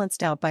and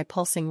balanced out by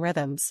pulsing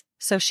rhythms,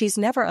 so she's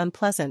never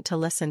unpleasant to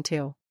listen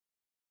to.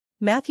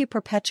 Matthew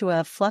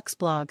Perpetua of Flux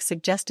blog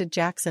suggested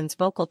Jackson's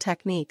vocal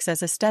techniques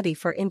as a study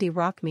for indie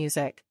rock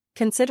music,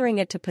 considering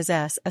it to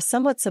possess a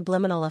somewhat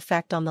subliminal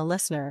effect on the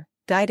listener,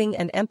 guiding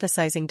and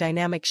emphasizing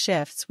dynamic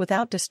shifts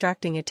without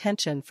distracting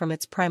attention from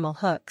its primal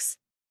hooks.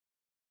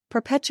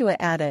 Perpetua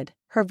added,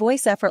 her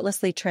voice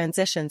effortlessly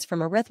transitions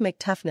from a rhythmic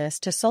toughness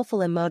to soulful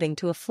emoting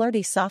to a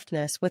flirty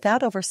softness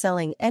without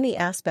overselling any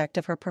aspect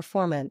of her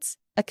performance,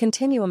 a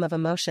continuum of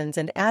emotions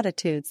and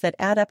attitudes that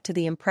add up to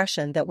the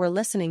impression that we're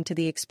listening to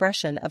the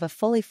expression of a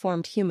fully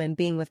formed human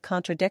being with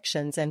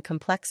contradictions and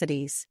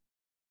complexities.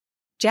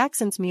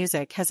 Jackson's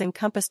music has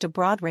encompassed a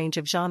broad range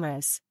of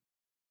genres.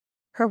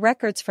 Her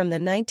records from the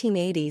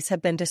 1980s have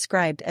been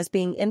described as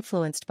being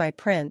influenced by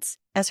Prince,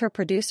 as her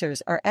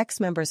producers are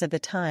ex-members of the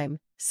time.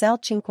 Sal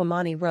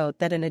Cinquemani wrote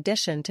that in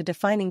addition to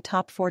defining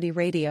top 40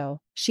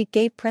 radio, she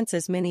gave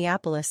Prince's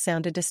Minneapolis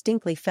sound a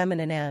distinctly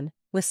feminine and,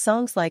 with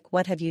songs like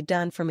What Have You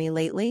Done For Me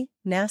Lately,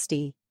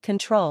 Nasty,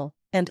 Control,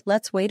 and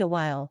Let's Wait a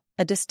While,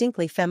 a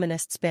distinctly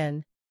feminist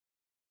spin.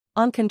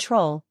 On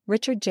Control,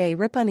 Richard J.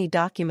 Rippani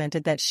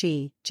documented that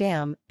she,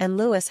 Jam, and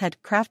Lewis had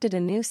crafted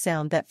a new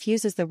sound that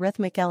fuses the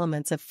rhythmic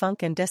elements of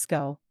funk and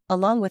disco,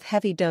 along with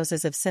heavy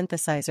doses of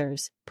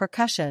synthesizers,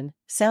 percussion,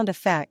 sound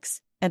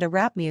effects, and a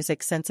rap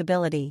music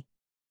sensibility.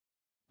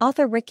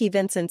 Author Ricky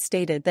Vincent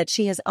stated that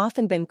she has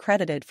often been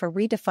credited for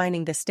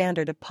redefining the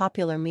standard of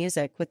popular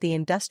music with the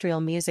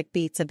industrial music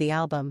beats of the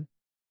album.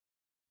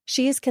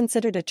 She is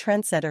considered a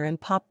trendsetter in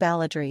pop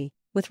balladry,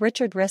 with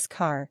Richard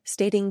Risk-Carr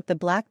stating the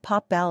black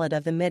pop ballad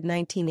of the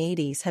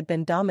mid-1980s had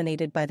been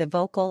dominated by the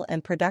vocal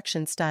and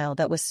production style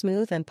that was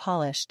smooth and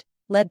polished,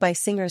 led by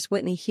singers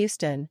Whitney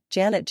Houston,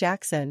 Janet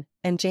Jackson,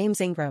 and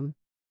James Ingram.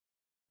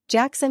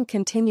 Jackson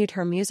continued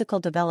her musical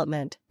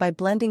development by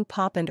blending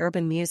pop and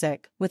urban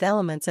music with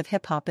elements of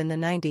hip-hop in the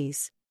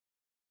 90s.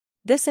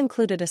 This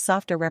included a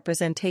softer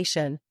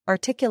representation,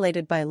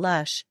 articulated by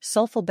lush,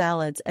 soulful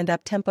ballads and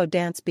up-tempo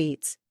dance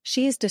beats.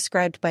 She is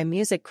described by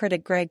music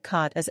critic Greg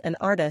Kot as an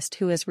artist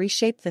who has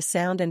reshaped the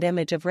sound and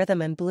image of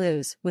rhythm and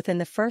blues within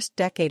the first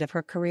decade of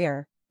her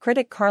career.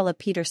 Critic Carla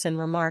Peterson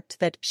remarked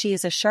that she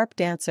is a sharp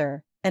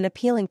dancer, an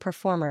appealing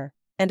performer,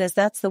 and as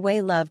That's the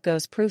Way Love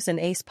Goes proves an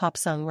ace pop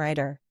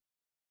songwriter.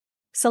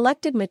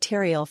 Selected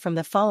material from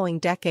the following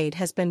decade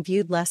has been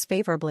viewed less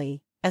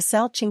favorably, as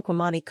Sal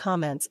Cinquemani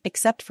comments,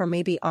 except for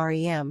maybe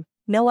R.E.M.,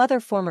 no other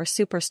former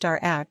superstar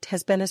act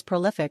has been as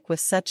prolific with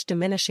such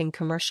diminishing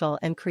commercial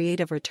and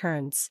creative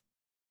returns.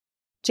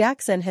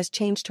 Jackson has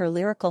changed her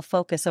lyrical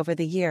focus over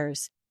the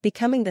years,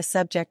 becoming the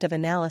subject of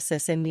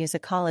analysis in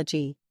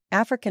musicology,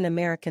 African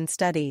American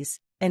studies,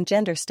 and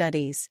gender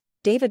studies.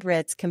 David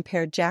Ritz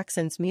compared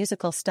Jackson's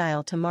musical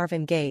style to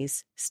Marvin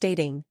Gaye's,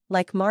 stating,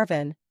 like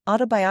Marvin,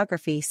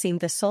 autobiography seemed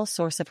the sole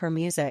source of her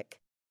music.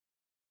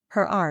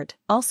 Her art,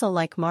 also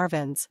like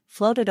Marvin's,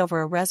 floated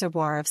over a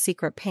reservoir of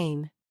secret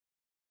pain.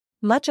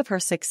 Much of her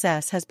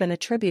success has been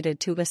attributed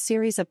to a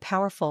series of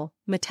powerful,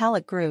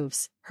 metallic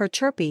grooves, her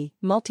chirpy,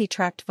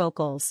 multi-tracked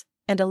vocals,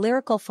 and a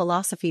lyrical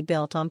philosophy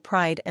built on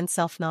pride and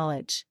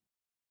self-knowledge.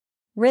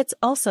 Ritz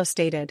also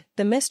stated,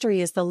 the mystery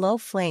is the low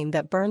flame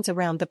that burns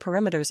around the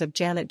perimeters of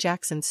Janet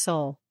Jackson's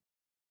soul.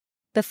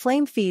 The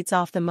flame feeds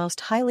off the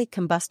most highly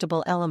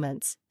combustible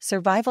elements,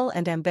 survival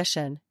and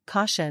ambition,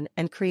 caution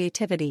and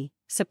creativity,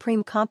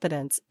 supreme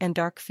confidence and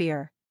dark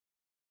fear.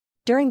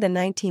 During the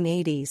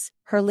 1980s,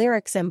 her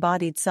lyrics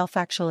embodied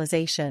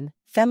self-actualization,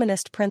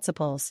 feminist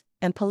principles,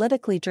 and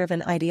politically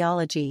driven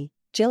ideology.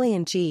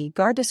 Gillian G.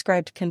 Garr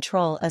described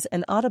Control as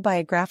an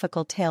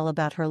autobiographical tale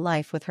about her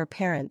life with her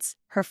parents,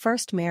 her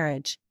first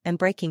marriage, and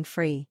breaking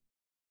free.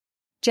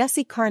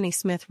 Jesse Carney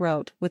Smith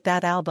wrote, with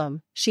that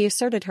album, she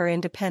asserted her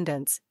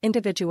independence,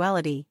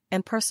 individuality,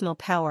 and personal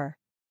power.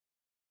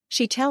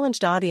 She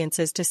challenged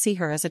audiences to see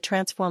her as a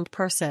transformed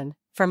person,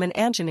 from an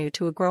ingenue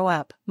to a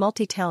grow-up,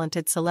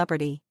 multi-talented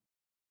celebrity.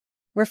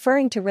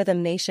 Referring to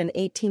Rhythm Nation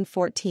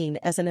 1814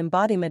 as an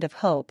embodiment of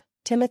hope,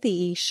 Timothy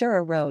E.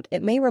 Schurer wrote,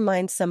 it may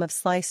remind some of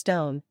Sly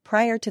Stone,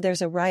 prior to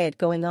There's a Riot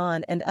Going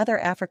On, and other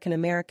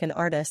African-American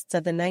artists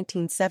of the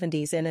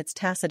 1970s in its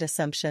tacit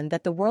assumption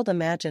that the world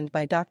imagined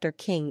by Dr.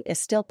 King is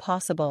still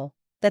possible,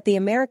 that the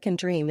American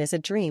dream is a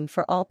dream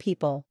for all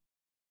people.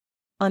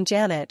 On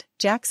Janet,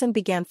 Jackson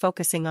began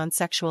focusing on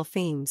sexual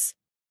themes.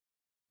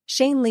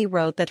 Shane Lee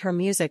wrote that her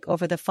music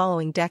over the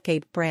following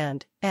decade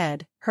brand,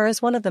 ed, her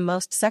as one of the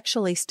most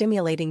sexually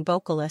stimulating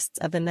vocalists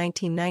of the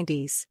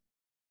 1990s.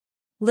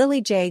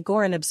 Lily J.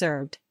 Gorin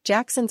observed,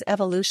 Jackson's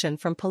evolution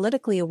from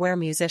politically aware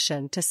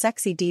musician to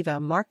sexy diva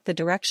marked the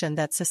direction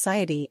that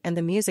society and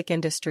the music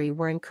industry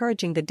were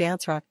encouraging the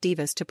dance rock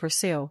divas to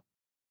pursue.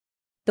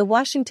 The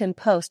Washington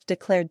Post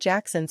declared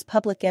Jackson's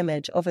public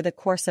image over the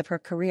course of her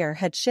career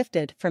had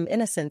shifted from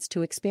innocence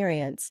to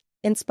experience,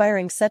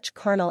 inspiring such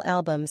carnal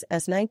albums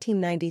as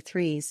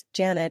 1993's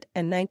Janet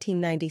and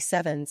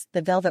 1997's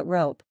The Velvet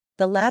Rope,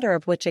 the latter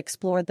of which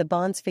explored the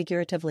bonds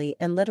figuratively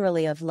and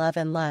literally of love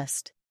and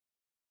lust.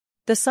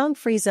 The song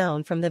Free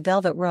Zone from The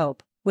Velvet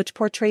Rope, which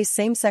portrays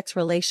same-sex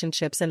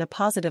relationships in a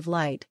positive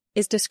light,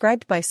 is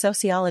described by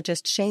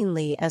sociologist Shane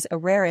Lee as a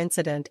rare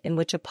incident in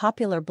which a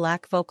popular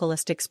black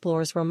vocalist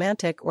explores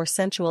romantic or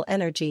sensual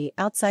energy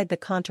outside the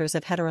contours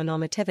of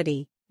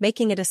heteronormativity,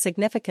 making it a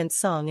significant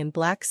song in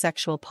black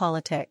sexual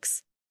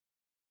politics.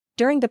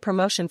 During the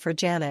promotion for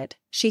Janet,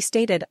 she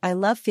stated, I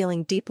love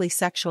feeling deeply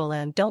sexual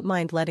and don't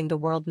mind letting the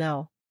world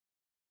know.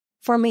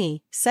 For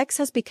me, sex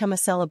has become a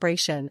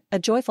celebration, a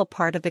joyful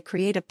part of the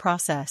creative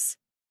process.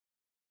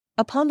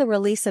 Upon the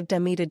release of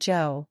Damita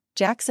Jo,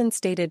 Jackson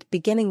stated,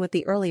 beginning with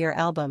the earlier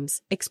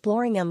albums,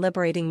 exploring and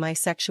liberating my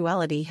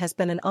sexuality has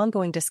been an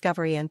ongoing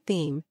discovery and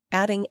theme,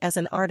 adding, as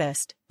an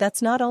artist,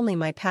 that's not only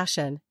my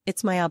passion,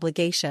 it's my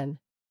obligation.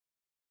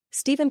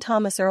 Stephen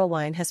Thomas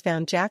Erlewine has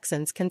found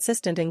Jackson's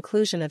consistent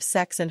inclusion of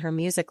sex in her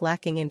music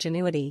lacking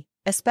ingenuity,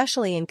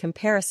 especially in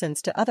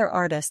comparisons to other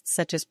artists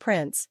such as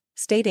Prince,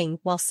 stating,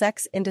 "While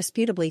sex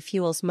indisputably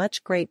fuels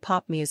much great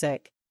pop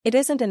music, it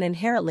isn't an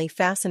inherently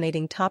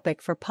fascinating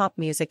topic for pop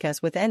music.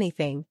 As with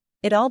anything,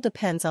 it all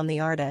depends on the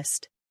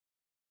artist."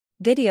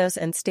 Videos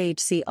and stage.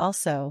 See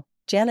also,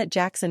 Janet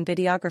Jackson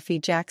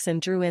videography. Jackson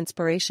drew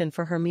inspiration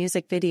for her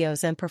music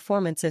videos and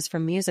performances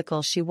from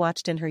musicals she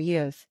watched in her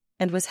youth,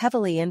 and was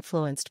heavily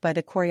influenced by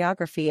the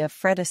choreography of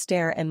Fred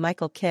Astaire and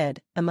Michael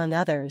Kidd, among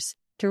others.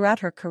 Throughout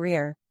her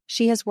career,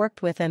 she has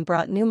worked with and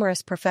brought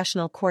numerous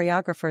professional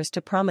choreographers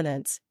to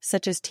prominence,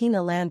 such as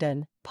Tina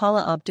Landon,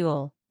 Paula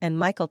Abdul, and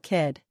Michael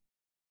Kidd.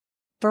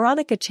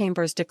 Veronica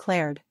Chambers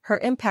declared, "Her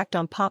impact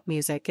on pop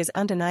music is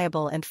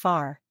undeniable and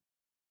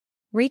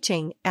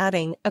far-reaching,"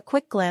 adding, "A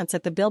quick glance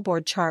at the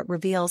Billboard chart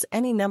reveals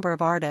any number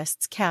of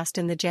artists cast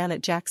in the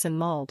Janet Jackson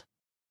mold."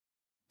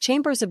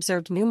 Chambers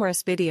observed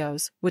numerous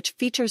videos, which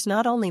features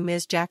not only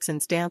Ms.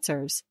 Jackson's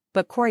dancers,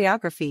 but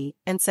choreography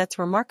and sets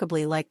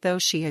remarkably like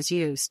those she has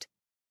used.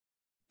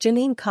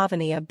 Janine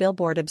Coveney of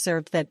Billboard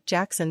observed that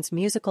Jackson's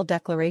musical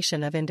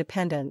declaration of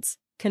independence,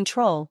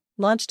 "Control,"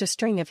 launched a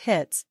string of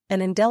hits, an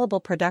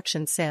indelible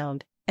production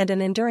sound, and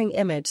an enduring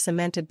image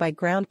cemented by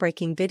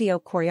groundbreaking video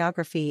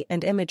choreography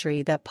and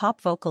imagery that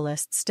pop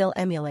vocalists still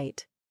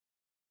emulate.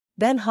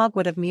 Ben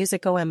Hogwood of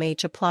Music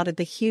OMH applauded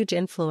the huge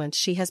influence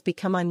she has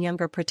become on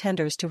younger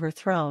pretenders to her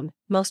throne,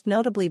 most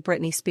notably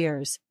Britney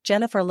Spears,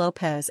 Jennifer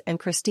Lopez and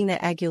Christina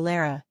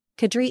Aguilera.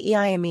 Kadri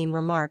Amin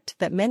remarked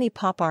that many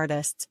pop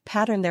artists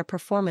pattern their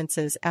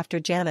performances after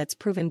Janet's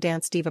proven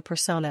dance diva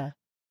persona.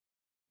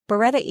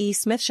 Beretta E.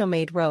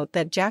 Smith-Showmade wrote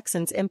that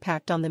Jackson's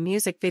impact on the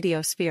music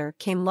video sphere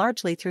came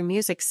largely through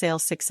music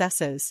sales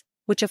successes,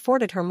 which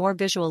afforded her more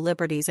visual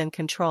liberties and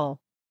control.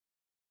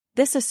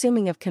 This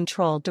assuming of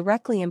control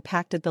directly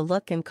impacted the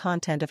look and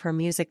content of her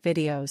music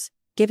videos,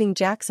 giving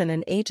Jackson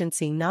an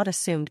agency not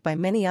assumed by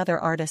many other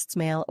artists,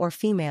 male or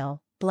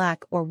female,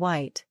 black or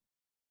white.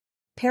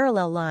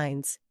 Parallel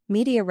Lines,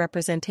 Media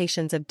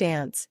Representations of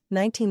Dance,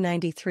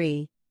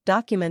 1993,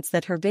 documents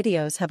that her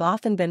videos have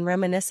often been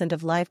reminiscent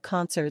of live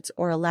concerts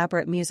or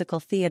elaborate musical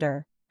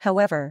theater.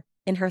 However,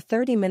 in her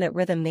 30-minute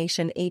Rhythm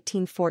Nation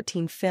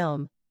 1814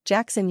 film,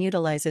 Jackson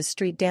utilizes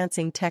street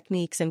dancing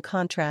techniques in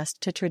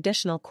contrast to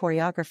traditional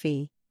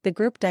choreography. The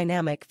group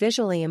dynamic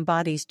visually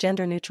embodies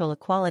gender-neutral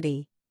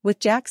equality, with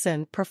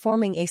Jackson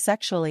performing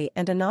asexually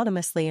and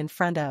anonymously in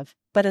front of,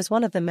 but as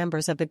one of the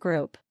members of the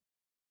group.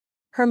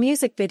 Her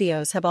music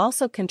videos have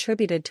also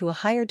contributed to a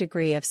higher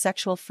degree of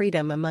sexual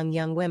freedom among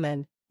young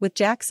women, with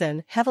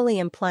Jackson heavily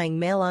implying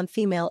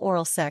male-on-female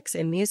oral sex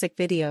in music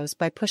videos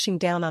by pushing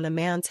down on a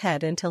man's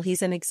head until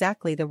he's in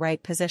exactly the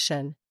right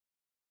position.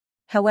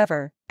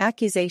 However,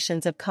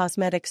 accusations of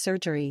cosmetic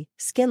surgery,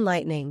 skin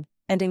lightening,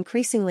 and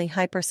increasingly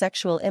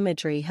hypersexual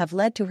imagery have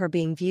led to her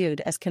being viewed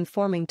as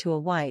conforming to a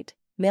white,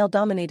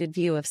 male-dominated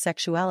view of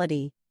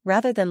sexuality,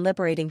 rather than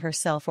liberating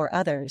herself or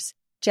others.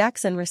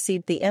 Jackson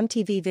received the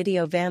MTV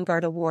Video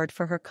Vanguard Award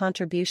for her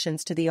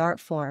contributions to the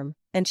art form,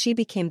 and she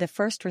became the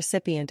first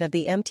recipient of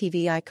the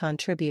MTV Icon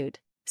Tribute,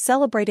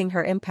 celebrating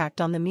her impact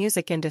on the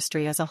music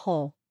industry as a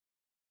whole.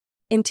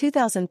 In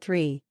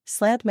 2003,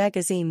 Slant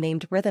magazine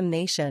named Rhythm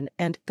Nation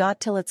and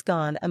Got Till It's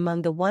Gone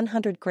among the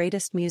 100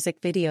 greatest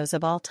music videos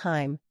of all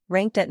time,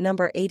 ranked at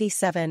number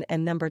 87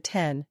 and number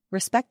 10,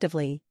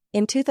 respectively.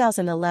 In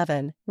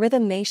 2011,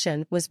 Rhythm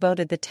Nation was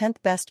voted the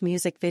 10th best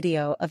music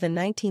video of the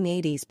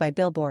 1980s by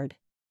Billboard.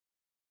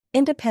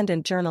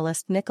 Independent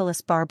journalist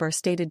Nicholas Barber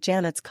stated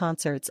Janet's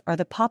concerts are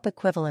the pop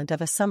equivalent of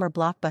a summer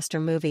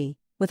blockbuster movie,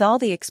 with all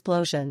the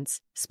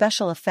explosions,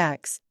 special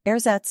effects,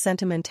 ersatz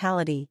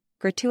sentimentality,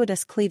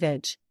 gratuitous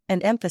cleavage,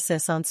 and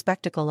emphasis on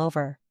spectacle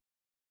over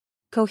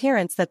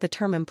coherence that the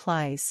term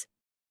implies.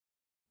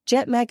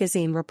 Jet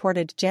magazine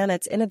reported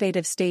Janet's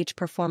innovative stage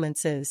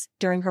performances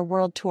during her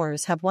world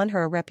tours have won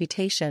her a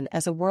reputation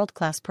as a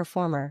world-class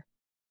performer.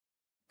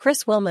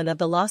 Chris Willman of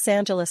the Los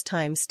Angeles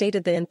Times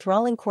stated the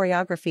enthralling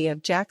choreography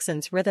of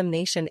Jackson's Rhythm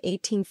Nation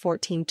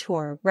 1814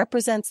 tour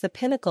represents the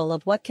pinnacle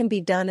of what can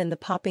be done in the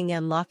popping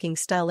and locking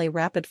style, a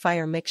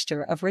rapid-fire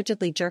mixture of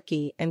rigidly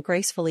jerky and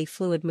gracefully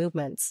fluid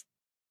movements.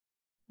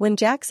 When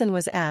Jackson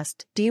was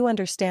asked, "Do you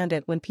understand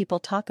it when people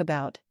talk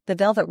about the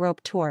Velvet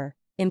Rope Tour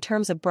in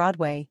terms of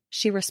Broadway?"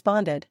 she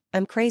responded,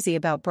 "I'm crazy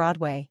about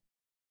Broadway.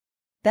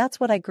 That's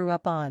what I grew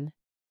up on."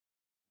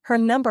 Her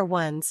number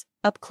one's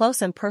Up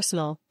Close and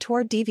Personal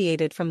tour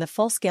deviated from the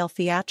full-scale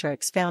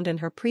theatrics found in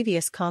her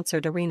previous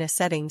concert arena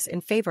settings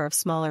in favor of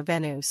smaller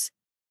venues.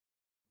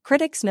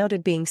 Critics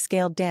noted being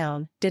scaled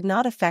down did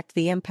not affect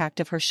the impact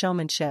of her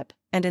showmanship,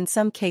 and in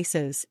some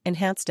cases,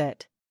 enhanced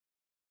it.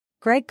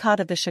 Greg Cott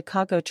of the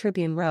Chicago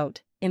Tribune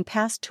wrote, "In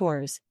past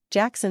tours,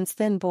 Jackson's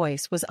thin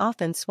voice was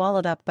often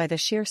swallowed up by the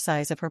sheer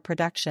size of her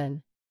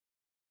production.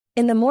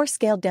 In the more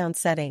scaled-down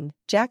setting,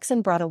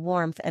 Jackson brought a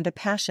warmth and a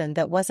passion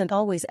that wasn't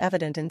always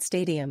evident in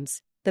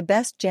stadiums, the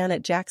best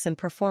Janet Jackson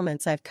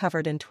performance I've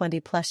covered in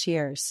 20-plus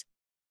years."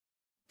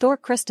 Thor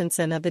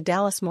Christensen of the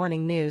Dallas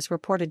Morning News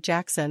reported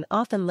Jackson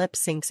often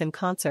lip-syncs in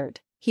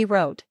concert, He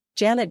wrote,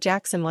 Janet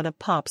Jackson, one of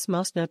pop's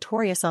most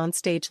notorious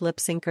on-stage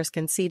lip-syncers,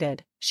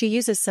 conceded she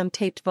uses some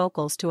taped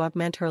vocals to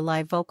augment her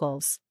live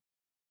vocals.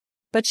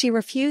 But she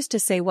refused to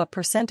say what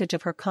percentage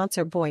of her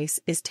concert voice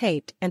is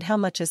taped and how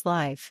much is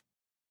live.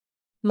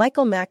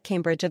 Michael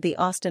McCambridge of the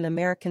Austin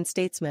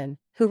American-Statesman,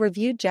 who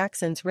reviewed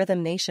Jackson's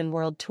Rhythm Nation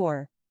World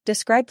Tour,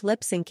 described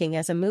lip-syncing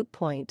as a moot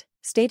point,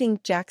 stating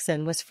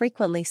Jackson was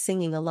frequently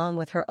singing along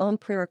with her own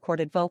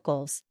pre-recorded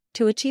vocals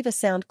to achieve a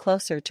sound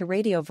closer to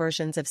radio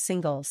versions of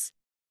singles.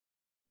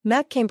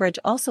 McCambridge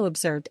also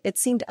observed it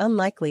seemed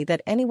unlikely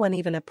that anyone,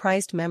 even a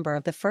prized member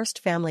of the first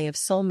family of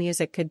soul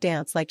music, could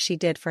dance like she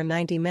did for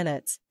 90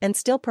 minutes and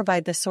still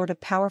provide the sort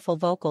of powerful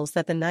vocals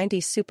that the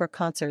 90s super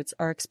concerts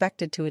are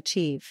expected to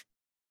achieve.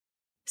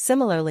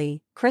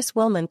 Similarly, Chris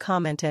Willman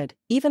commented,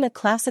 even a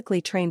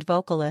classically trained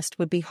vocalist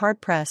would be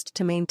hard-pressed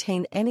to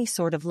maintain any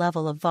sort of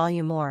level of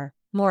volume or,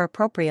 more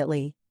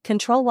appropriately,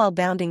 control while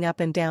bounding up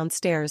and down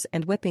stairs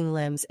and whipping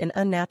limbs in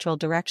unnatural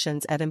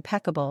directions at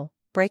impeccable,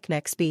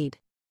 breakneck speed.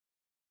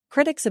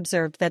 Critics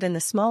observed that in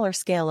the smaller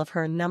scale of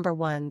her number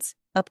ones,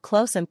 Up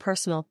Close and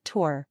Personal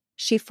tour,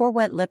 she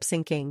forewent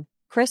lip-syncing.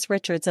 Chris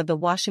Richards of the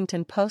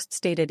Washington Post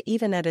stated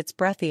even at its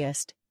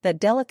breathiest, that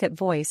delicate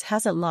voice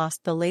hasn't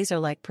lost the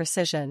laser-like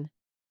precision.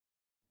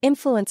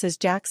 Influences.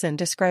 Jackson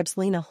describes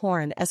Lena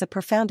Horne as a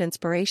profound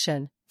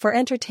inspiration for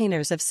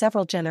entertainers of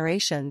several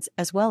generations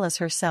as well as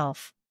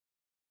herself.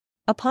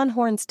 Upon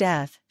Horne's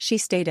death, she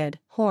stated,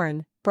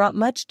 Horne brought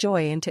much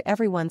joy into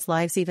everyone's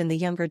lives, even the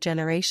younger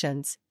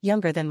generations,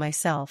 younger than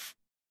myself.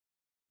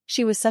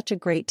 She was such a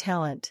great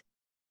talent.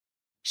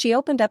 She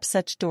opened up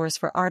such doors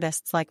for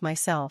artists like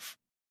myself.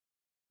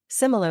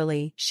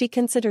 Similarly, she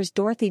considers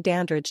Dorothy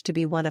Dandridge to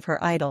be one of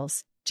her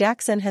idols.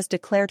 Jackson has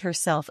declared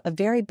herself a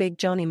very big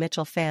Joni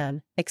Mitchell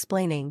fan,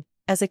 explaining,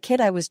 as a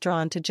kid I was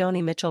drawn to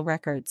Joni Mitchell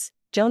records.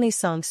 Joni's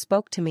songs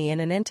spoke to me in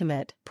an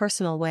intimate,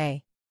 personal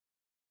way.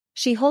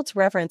 She holds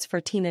reverence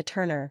for Tina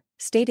Turner,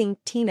 stating,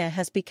 Tina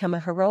has become a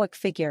heroic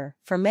figure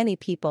for many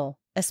people,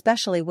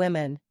 especially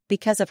women,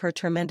 because of her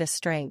tremendous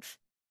strength.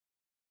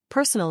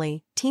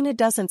 Personally, Tina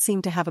doesn't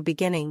seem to have a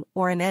beginning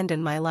or an end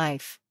in my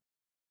life.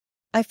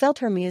 I felt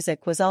her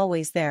music was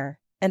always there,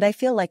 and I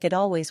feel like it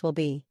always will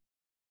be.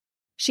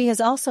 She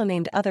has also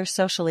named other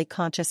socially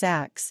conscious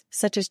acts,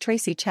 such as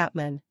Tracy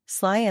Chapman,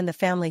 Sly and the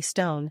Family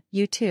Stone,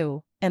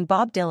 U2, and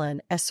Bob Dylan,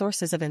 as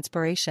sources of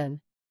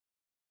inspiration.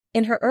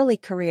 In her early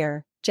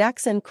career,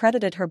 Jackson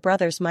credited her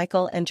brothers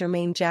Michael and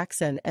Jermaine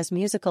Jackson as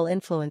musical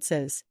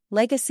influences.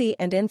 Legacy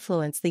and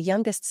influence. The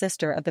youngest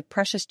sister of the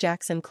Precious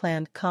Jackson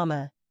clan,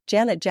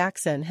 Janet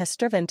Jackson has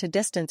striven to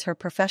distance her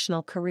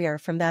professional career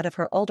from that of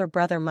her older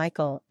brother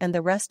Michael and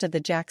the rest of the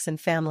Jackson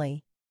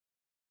family.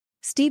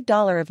 Steve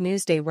Dollar of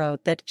Newsday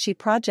wrote that she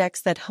projects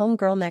that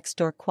homegirl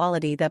next-door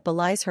quality that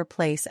belies her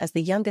place as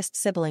the youngest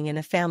sibling in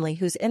a family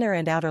whose inner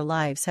and outer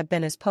lives have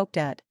been as poked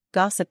at,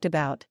 gossiped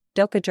about,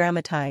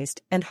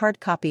 doca-dramatized, and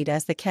hard-copied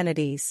as the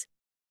Kennedys.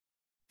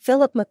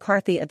 Philip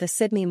McCarthy of the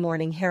Sydney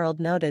Morning Herald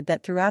noted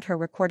that throughout her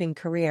recording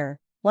career,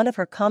 one of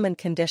her common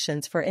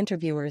conditions for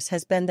interviewers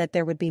has been that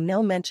there would be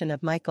no mention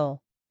of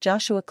Michael.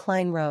 Joshua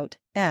Klein wrote,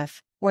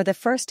 or the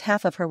first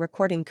half of her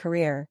recording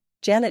career,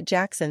 Janet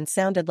Jackson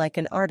sounded like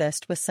an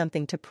artist with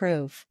something to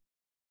prove.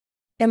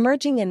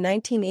 Emerging in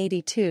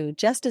 1982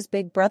 just as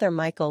Big Brother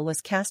Michael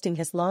was casting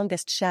his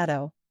longest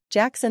shadow,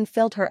 Jackson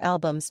filled her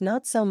albums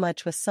not so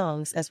much with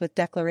songs as with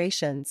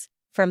declarations,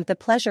 from The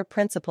Pleasure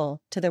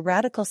Principle to the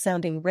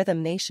radical-sounding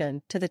Rhythm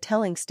Nation to the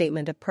telling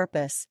statement of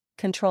purpose,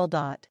 Control.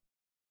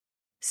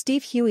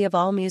 Steve Huey of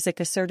AllMusic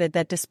asserted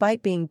that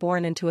despite being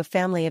born into a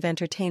family of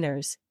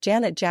entertainers,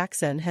 Janet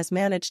Jackson has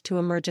managed to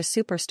emerge a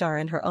superstar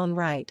in her own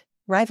right,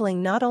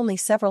 rivaling not only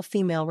several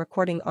female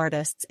recording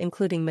artists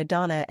including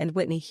Madonna and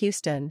Whitney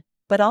Houston,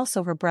 but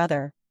also her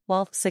brother,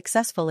 while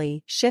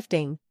successfully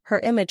shifting her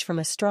image from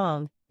a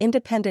strong,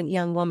 independent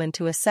young woman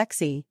to a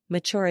sexy,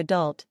 mature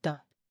adult.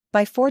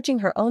 By forging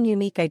her own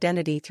unique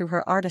identity through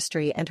her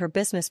artistry and her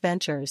business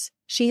ventures,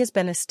 she has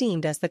been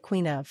esteemed as the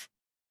queen of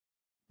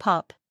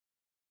pop.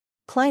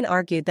 Klein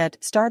argued that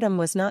stardom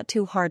was not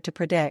too hard to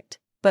predict,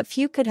 but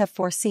few could have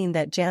foreseen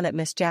that Janet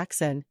Miss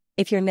Jackson,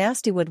 If You're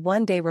Nasty, would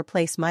one day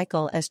replace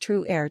Michael as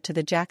true heir to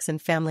the Jackson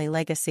family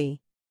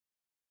legacy.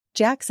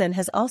 Jackson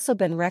has also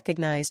been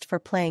recognized for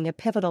playing a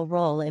pivotal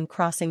role in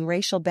crossing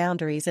racial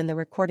boundaries in the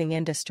recording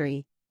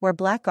industry, where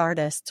black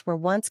artists were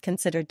once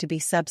considered to be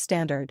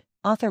substandard.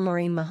 Author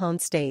Maureen Mahone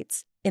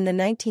states, in the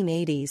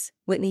 1980s,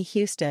 Whitney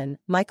Houston,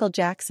 Michael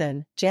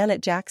Jackson,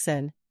 Janet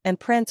Jackson, and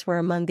Prince were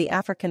among the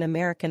African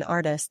American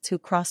artists who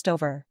crossed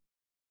over.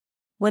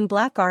 When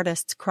black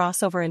artists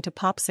cross over into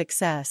pop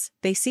success,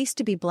 they cease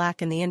to be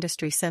black in the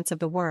industry sense of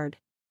the word.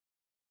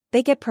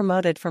 They get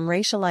promoted from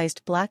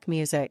racialized black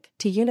music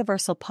to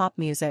universal pop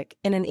music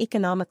in an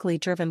economically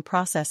driven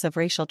process of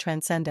racial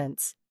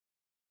transcendence.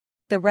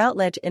 The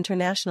Routledge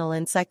International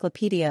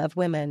Encyclopedia of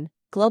Women,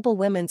 Global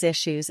Women's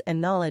Issues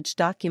and Knowledge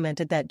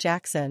documented that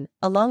Jackson,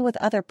 along with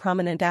other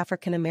prominent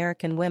African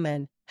American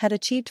women, had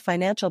achieved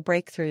financial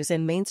breakthroughs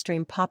in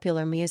mainstream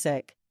popular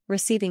music,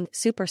 receiving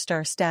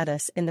superstar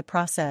status in the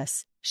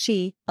process.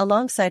 She,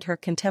 alongside her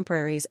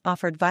contemporaries,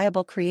 offered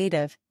viable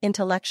creative,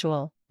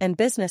 intellectual, and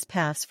business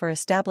paths for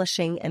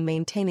establishing and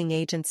maintaining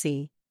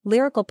agency,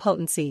 lyrical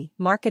potency,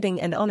 marketing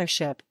and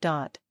ownership.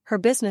 Her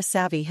business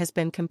savvy has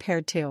been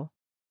compared to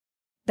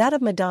that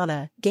of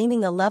Madonna,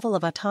 gaining a level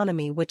of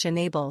autonomy which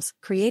enables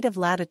creative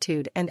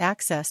latitude and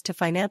access to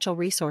financial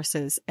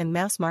resources and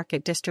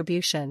mass-market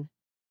distribution.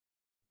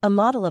 A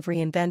model of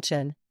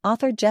reinvention,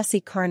 author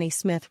Jesse Carney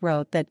Smith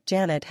wrote that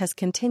Janet has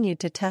continued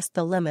to test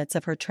the limits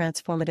of her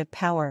transformative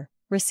power,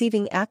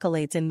 receiving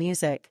accolades in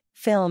music,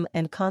 film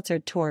and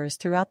concert tours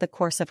throughout the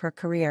course of her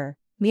career.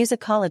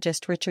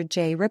 Musicologist Richard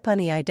J.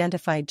 Rippuni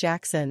identified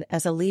Jackson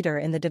as a leader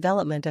in the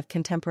development of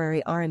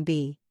contemporary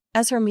R&B,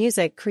 as her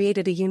music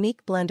created a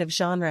unique blend of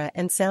genre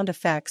and sound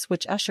effects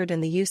which ushered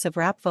in the use of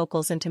rap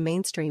vocals into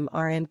mainstream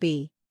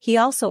R&B. He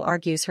also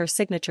argues her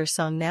signature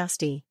song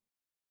Nasty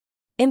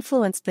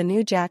influenced the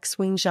new jack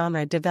swing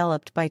genre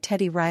developed by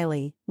Teddy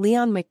Riley.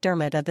 Leon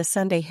McDermott of the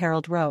Sunday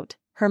Herald wrote,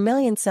 her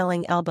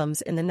million-selling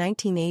albums in the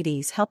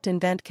 1980s helped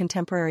invent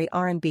contemporary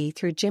R&B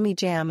through Jimmy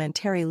Jam and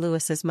Terry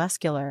Lewis's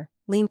muscular,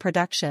 lean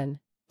production.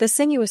 The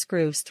sinuous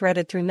grooves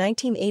threaded through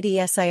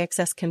 1980's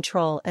IXS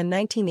Control and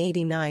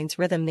 1989's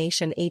Rhythm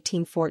Nation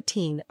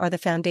 1814 are the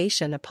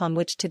foundation upon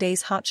which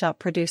today's hotshot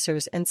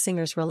producers and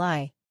singers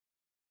rely.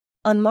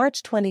 On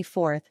March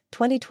 24,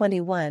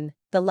 2021,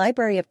 the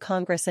Library of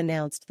Congress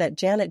announced that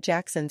Janet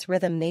Jackson's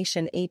Rhythm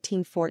Nation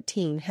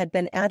 1814 had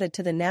been added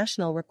to the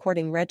National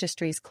Recording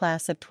Registry's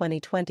class of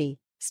 2020,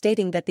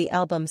 stating that the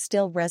album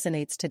still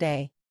resonates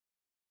today.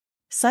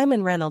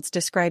 Simon Reynolds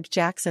described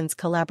Jackson's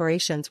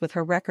collaborations with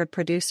her record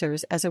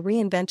producers as a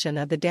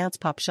reinvention of the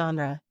dance-pop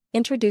genre,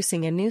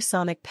 introducing a new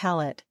sonic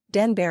palette.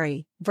 Den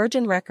Barry,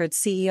 Virgin Records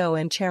CEO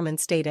and chairman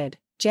stated,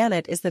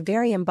 Janet is the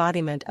very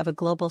embodiment of a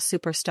global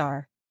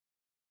superstar.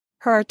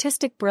 Her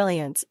artistic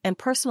brilliance and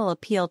personal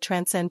appeal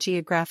transcend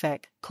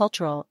geographic,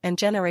 cultural, and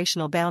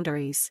generational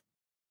boundaries.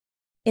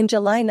 In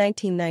July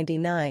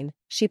 1999,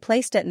 she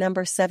placed at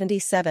number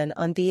 77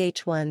 on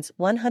VH1's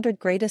 100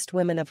 Greatest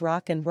Women of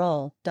Rock and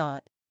Roll.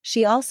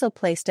 She also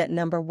placed at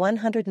number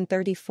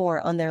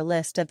 134 on their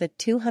list of the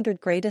 200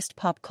 greatest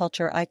pop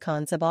culture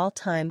icons of all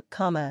time,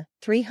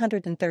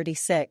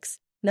 336,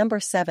 number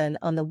 7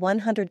 on the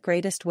 100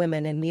 greatest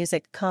women in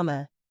music,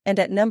 and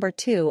at number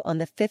 2 on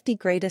the 50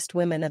 greatest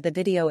women of the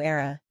video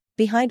era,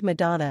 behind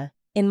Madonna.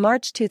 In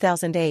March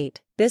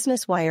 2008,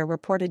 Business Wire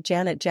reported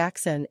Janet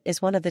Jackson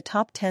is one of the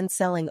top 10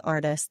 selling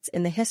artists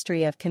in the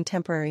history of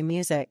contemporary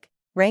music,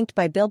 ranked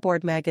by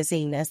Billboard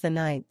magazine as the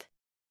 9th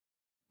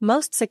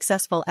most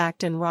successful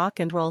act in rock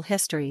and roll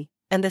history,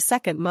 and the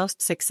second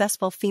most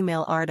successful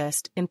female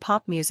artist in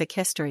pop music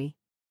history.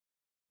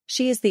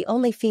 She is the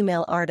only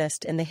female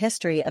artist in the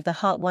history of the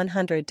Hot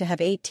 100 to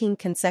have 18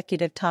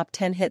 consecutive top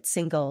 10 hit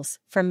singles,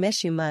 from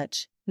Miss You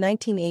Much,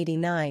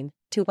 1989,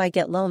 to I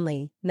Get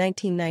Lonely,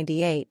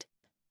 1998.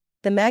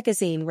 The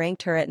magazine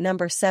ranked her at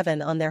number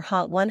 7 on their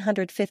Hot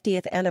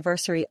 150th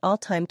anniversary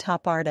all-time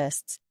top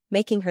artists,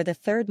 making her the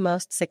third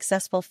most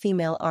successful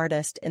female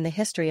artist in the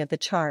history of the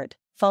chart,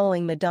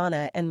 following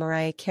Madonna and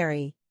Mariah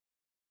Carey.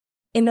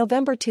 In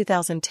November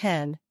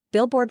 2010,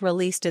 Billboard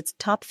released its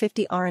Top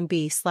 50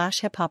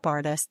 R&B/hip-hop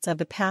artists of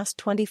the past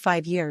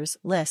 25 years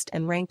list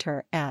and ranked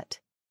her at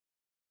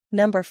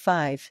number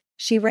 5.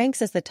 She ranks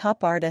as the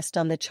top artist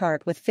on the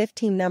chart with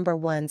 15 number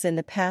ones in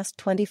the past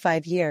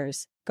 25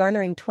 years,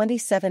 garnering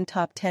 27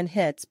 top 10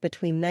 hits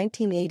between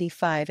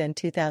 1985 and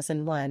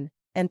 2001,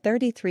 and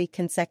 33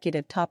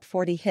 consecutive top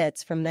 40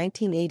 hits from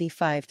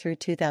 1985 through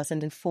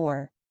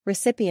 2004.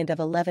 Recipient of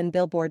 11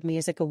 Billboard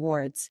Music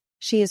Awards,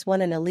 she has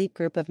won an elite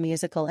group of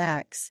musical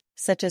acts,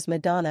 such as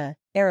Madonna,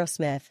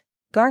 Aerosmith,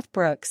 Garth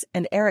Brooks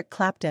and Eric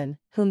Clapton,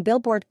 whom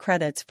Billboard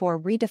credits for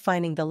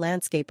redefining the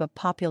landscape of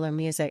popular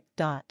music.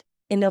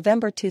 In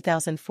November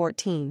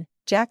 2014,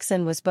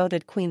 Jackson was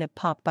voted Queen of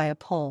Pop by a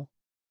poll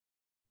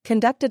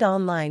conducted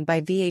online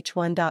by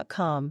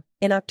VH1.com.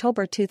 In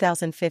October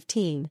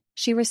 2015,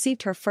 she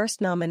received her first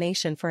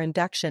nomination for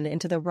induction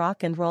into the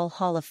Rock and Roll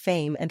Hall of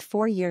Fame and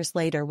 4 years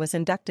later was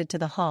inducted to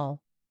the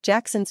Hall.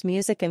 Jackson's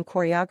music and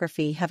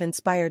choreography have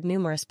inspired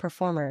numerous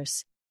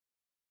performers.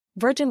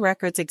 Virgin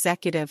Records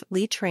executive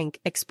Lee Trink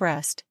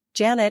expressed,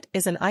 Janet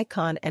is an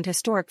icon and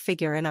historic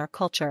figure in our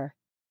culture.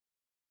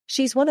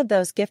 She's one of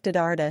those gifted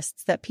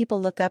artists that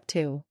people look up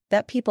to,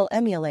 that people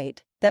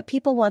emulate, that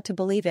people want to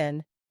believe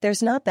in.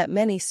 There's not that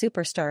many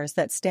superstars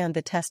that stand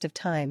the test of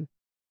time.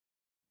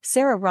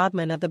 Sarah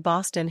Rodman of the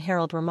Boston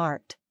Herald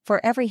remarked,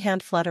 for every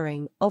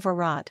hand-fluttering,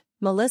 overwrought,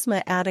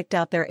 melisma addict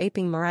out there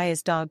aping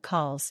Mariah's dog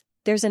calls,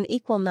 there's an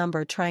equal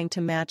number trying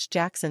to match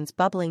Jackson's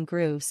bubbling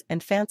grooves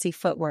and fancy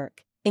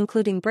footwork,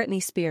 including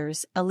Britney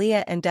Spears,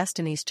 Aaliyah and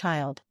Destiny's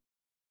Child.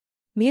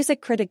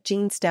 Music critic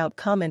Gene Stout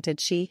commented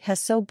she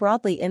has so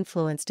broadly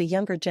influenced a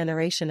younger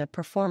generation of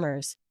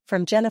performers,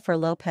 from Jennifer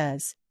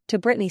Lopez to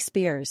Britney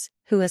Spears,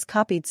 who has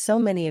copied so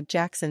many of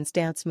Jackson's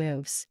dance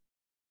moves.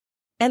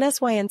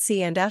 NSYNC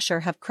and Usher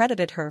have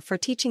credited her for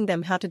teaching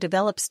them how to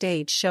develop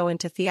stage show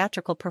into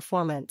theatrical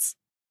performance.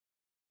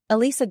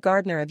 Elisa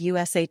Gardner of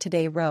USA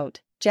Today wrote,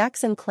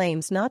 Jackson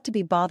claims not to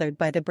be bothered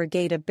by the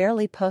brigade of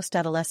barely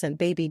post-adolescent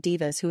baby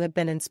divas who have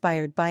been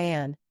inspired by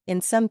and,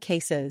 in some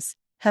cases,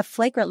 have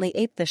flagrantly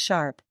aped the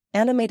sharp,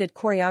 animated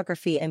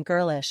choreography and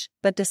girlish,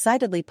 but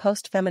decidedly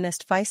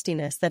post-feminist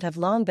feistiness that have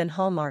long been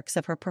hallmarks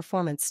of her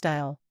performance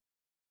style.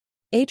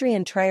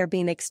 Adrienne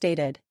Trierbeinick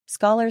stated,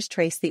 scholars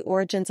trace the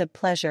origins of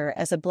pleasure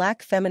as a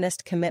black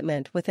feminist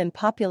commitment within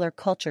popular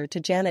culture to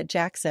Janet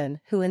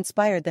Jackson, who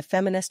inspired the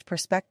feminist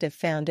perspective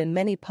found in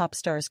many pop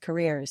stars'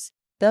 careers.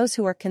 Those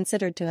who are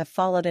considered to have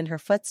followed in her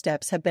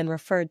footsteps have been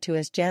referred to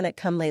as Janet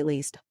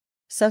come-latelys.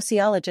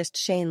 Sociologist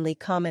Shane Lee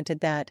commented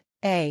that,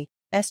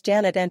 as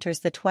Janet enters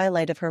the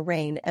twilight of her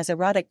reign as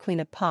erotic queen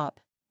of pop,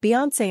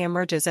 Beyoncé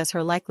emerges as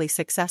her likely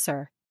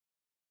successor.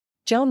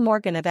 Joan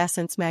Morgan of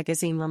Essence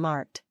magazine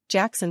remarked,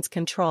 Jackson's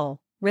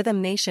Control,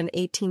 Rhythm Nation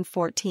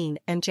 1814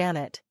 and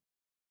Janet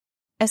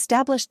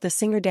established the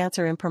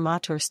singer-dancer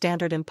imprimatur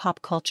standard in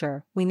pop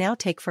culture we now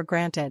take for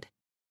granted.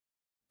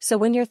 So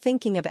when you're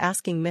thinking of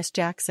asking Miss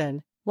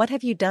Jackson, what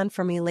have you done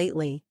for me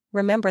lately,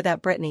 remember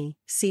that Britney,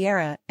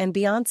 Ciara, and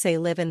Beyoncé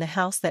live in the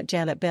house that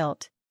Janet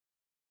built.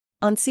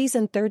 On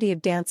season 30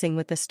 of Dancing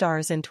with the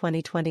Stars in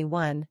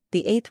 2021,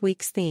 the 8th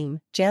week's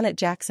theme, Janet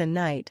Jackson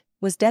Night,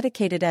 was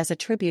dedicated as a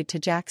tribute to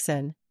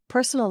Jackson.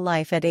 Personal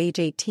life. At age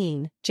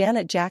 18,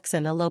 Janet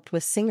Jackson eloped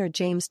with singer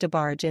James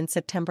DeBarge in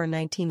September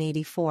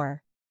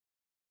 1984.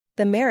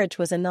 The marriage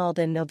was annulled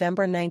in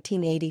November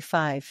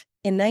 1985.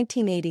 In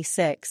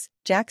 1986,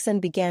 Jackson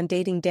began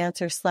dating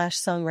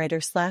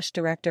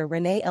dancer-songwriter-director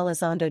Renee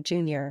Elizondo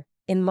Jr.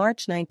 In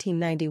March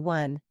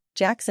 1991,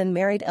 Jackson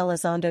married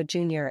Elizondo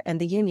Jr. and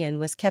the union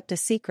was kept a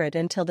secret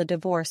until the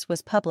divorce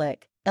was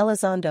public.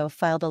 Elizondo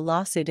filed a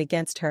lawsuit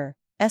against her,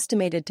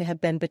 estimated to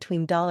have been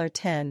between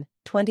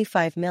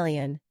 $10-25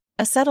 million.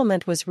 A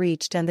settlement was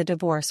reached and the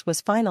divorce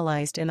was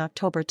finalized in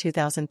October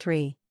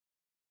 2003.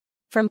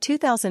 From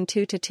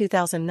 2002 to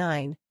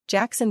 2009,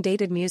 Jackson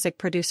dated music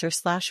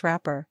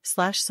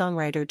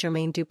producer-rapper-songwriter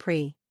Jermaine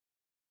Dupri.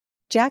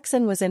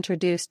 Jackson was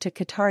introduced to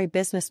Qatari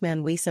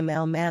businessman Wissam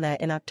Al Mana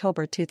in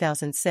October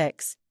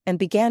 2006, and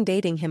began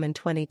dating him in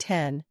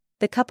 2010.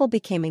 The couple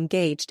became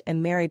engaged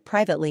and married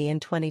privately in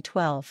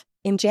 2012.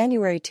 In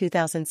January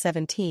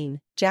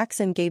 2017,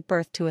 Jackson gave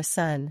birth to a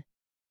son.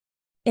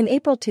 In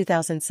April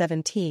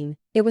 2017,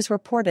 it was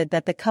reported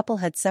that the couple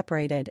had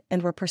separated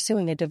and were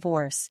pursuing a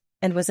divorce,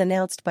 and was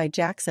announced by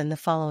Jackson the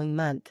following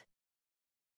month.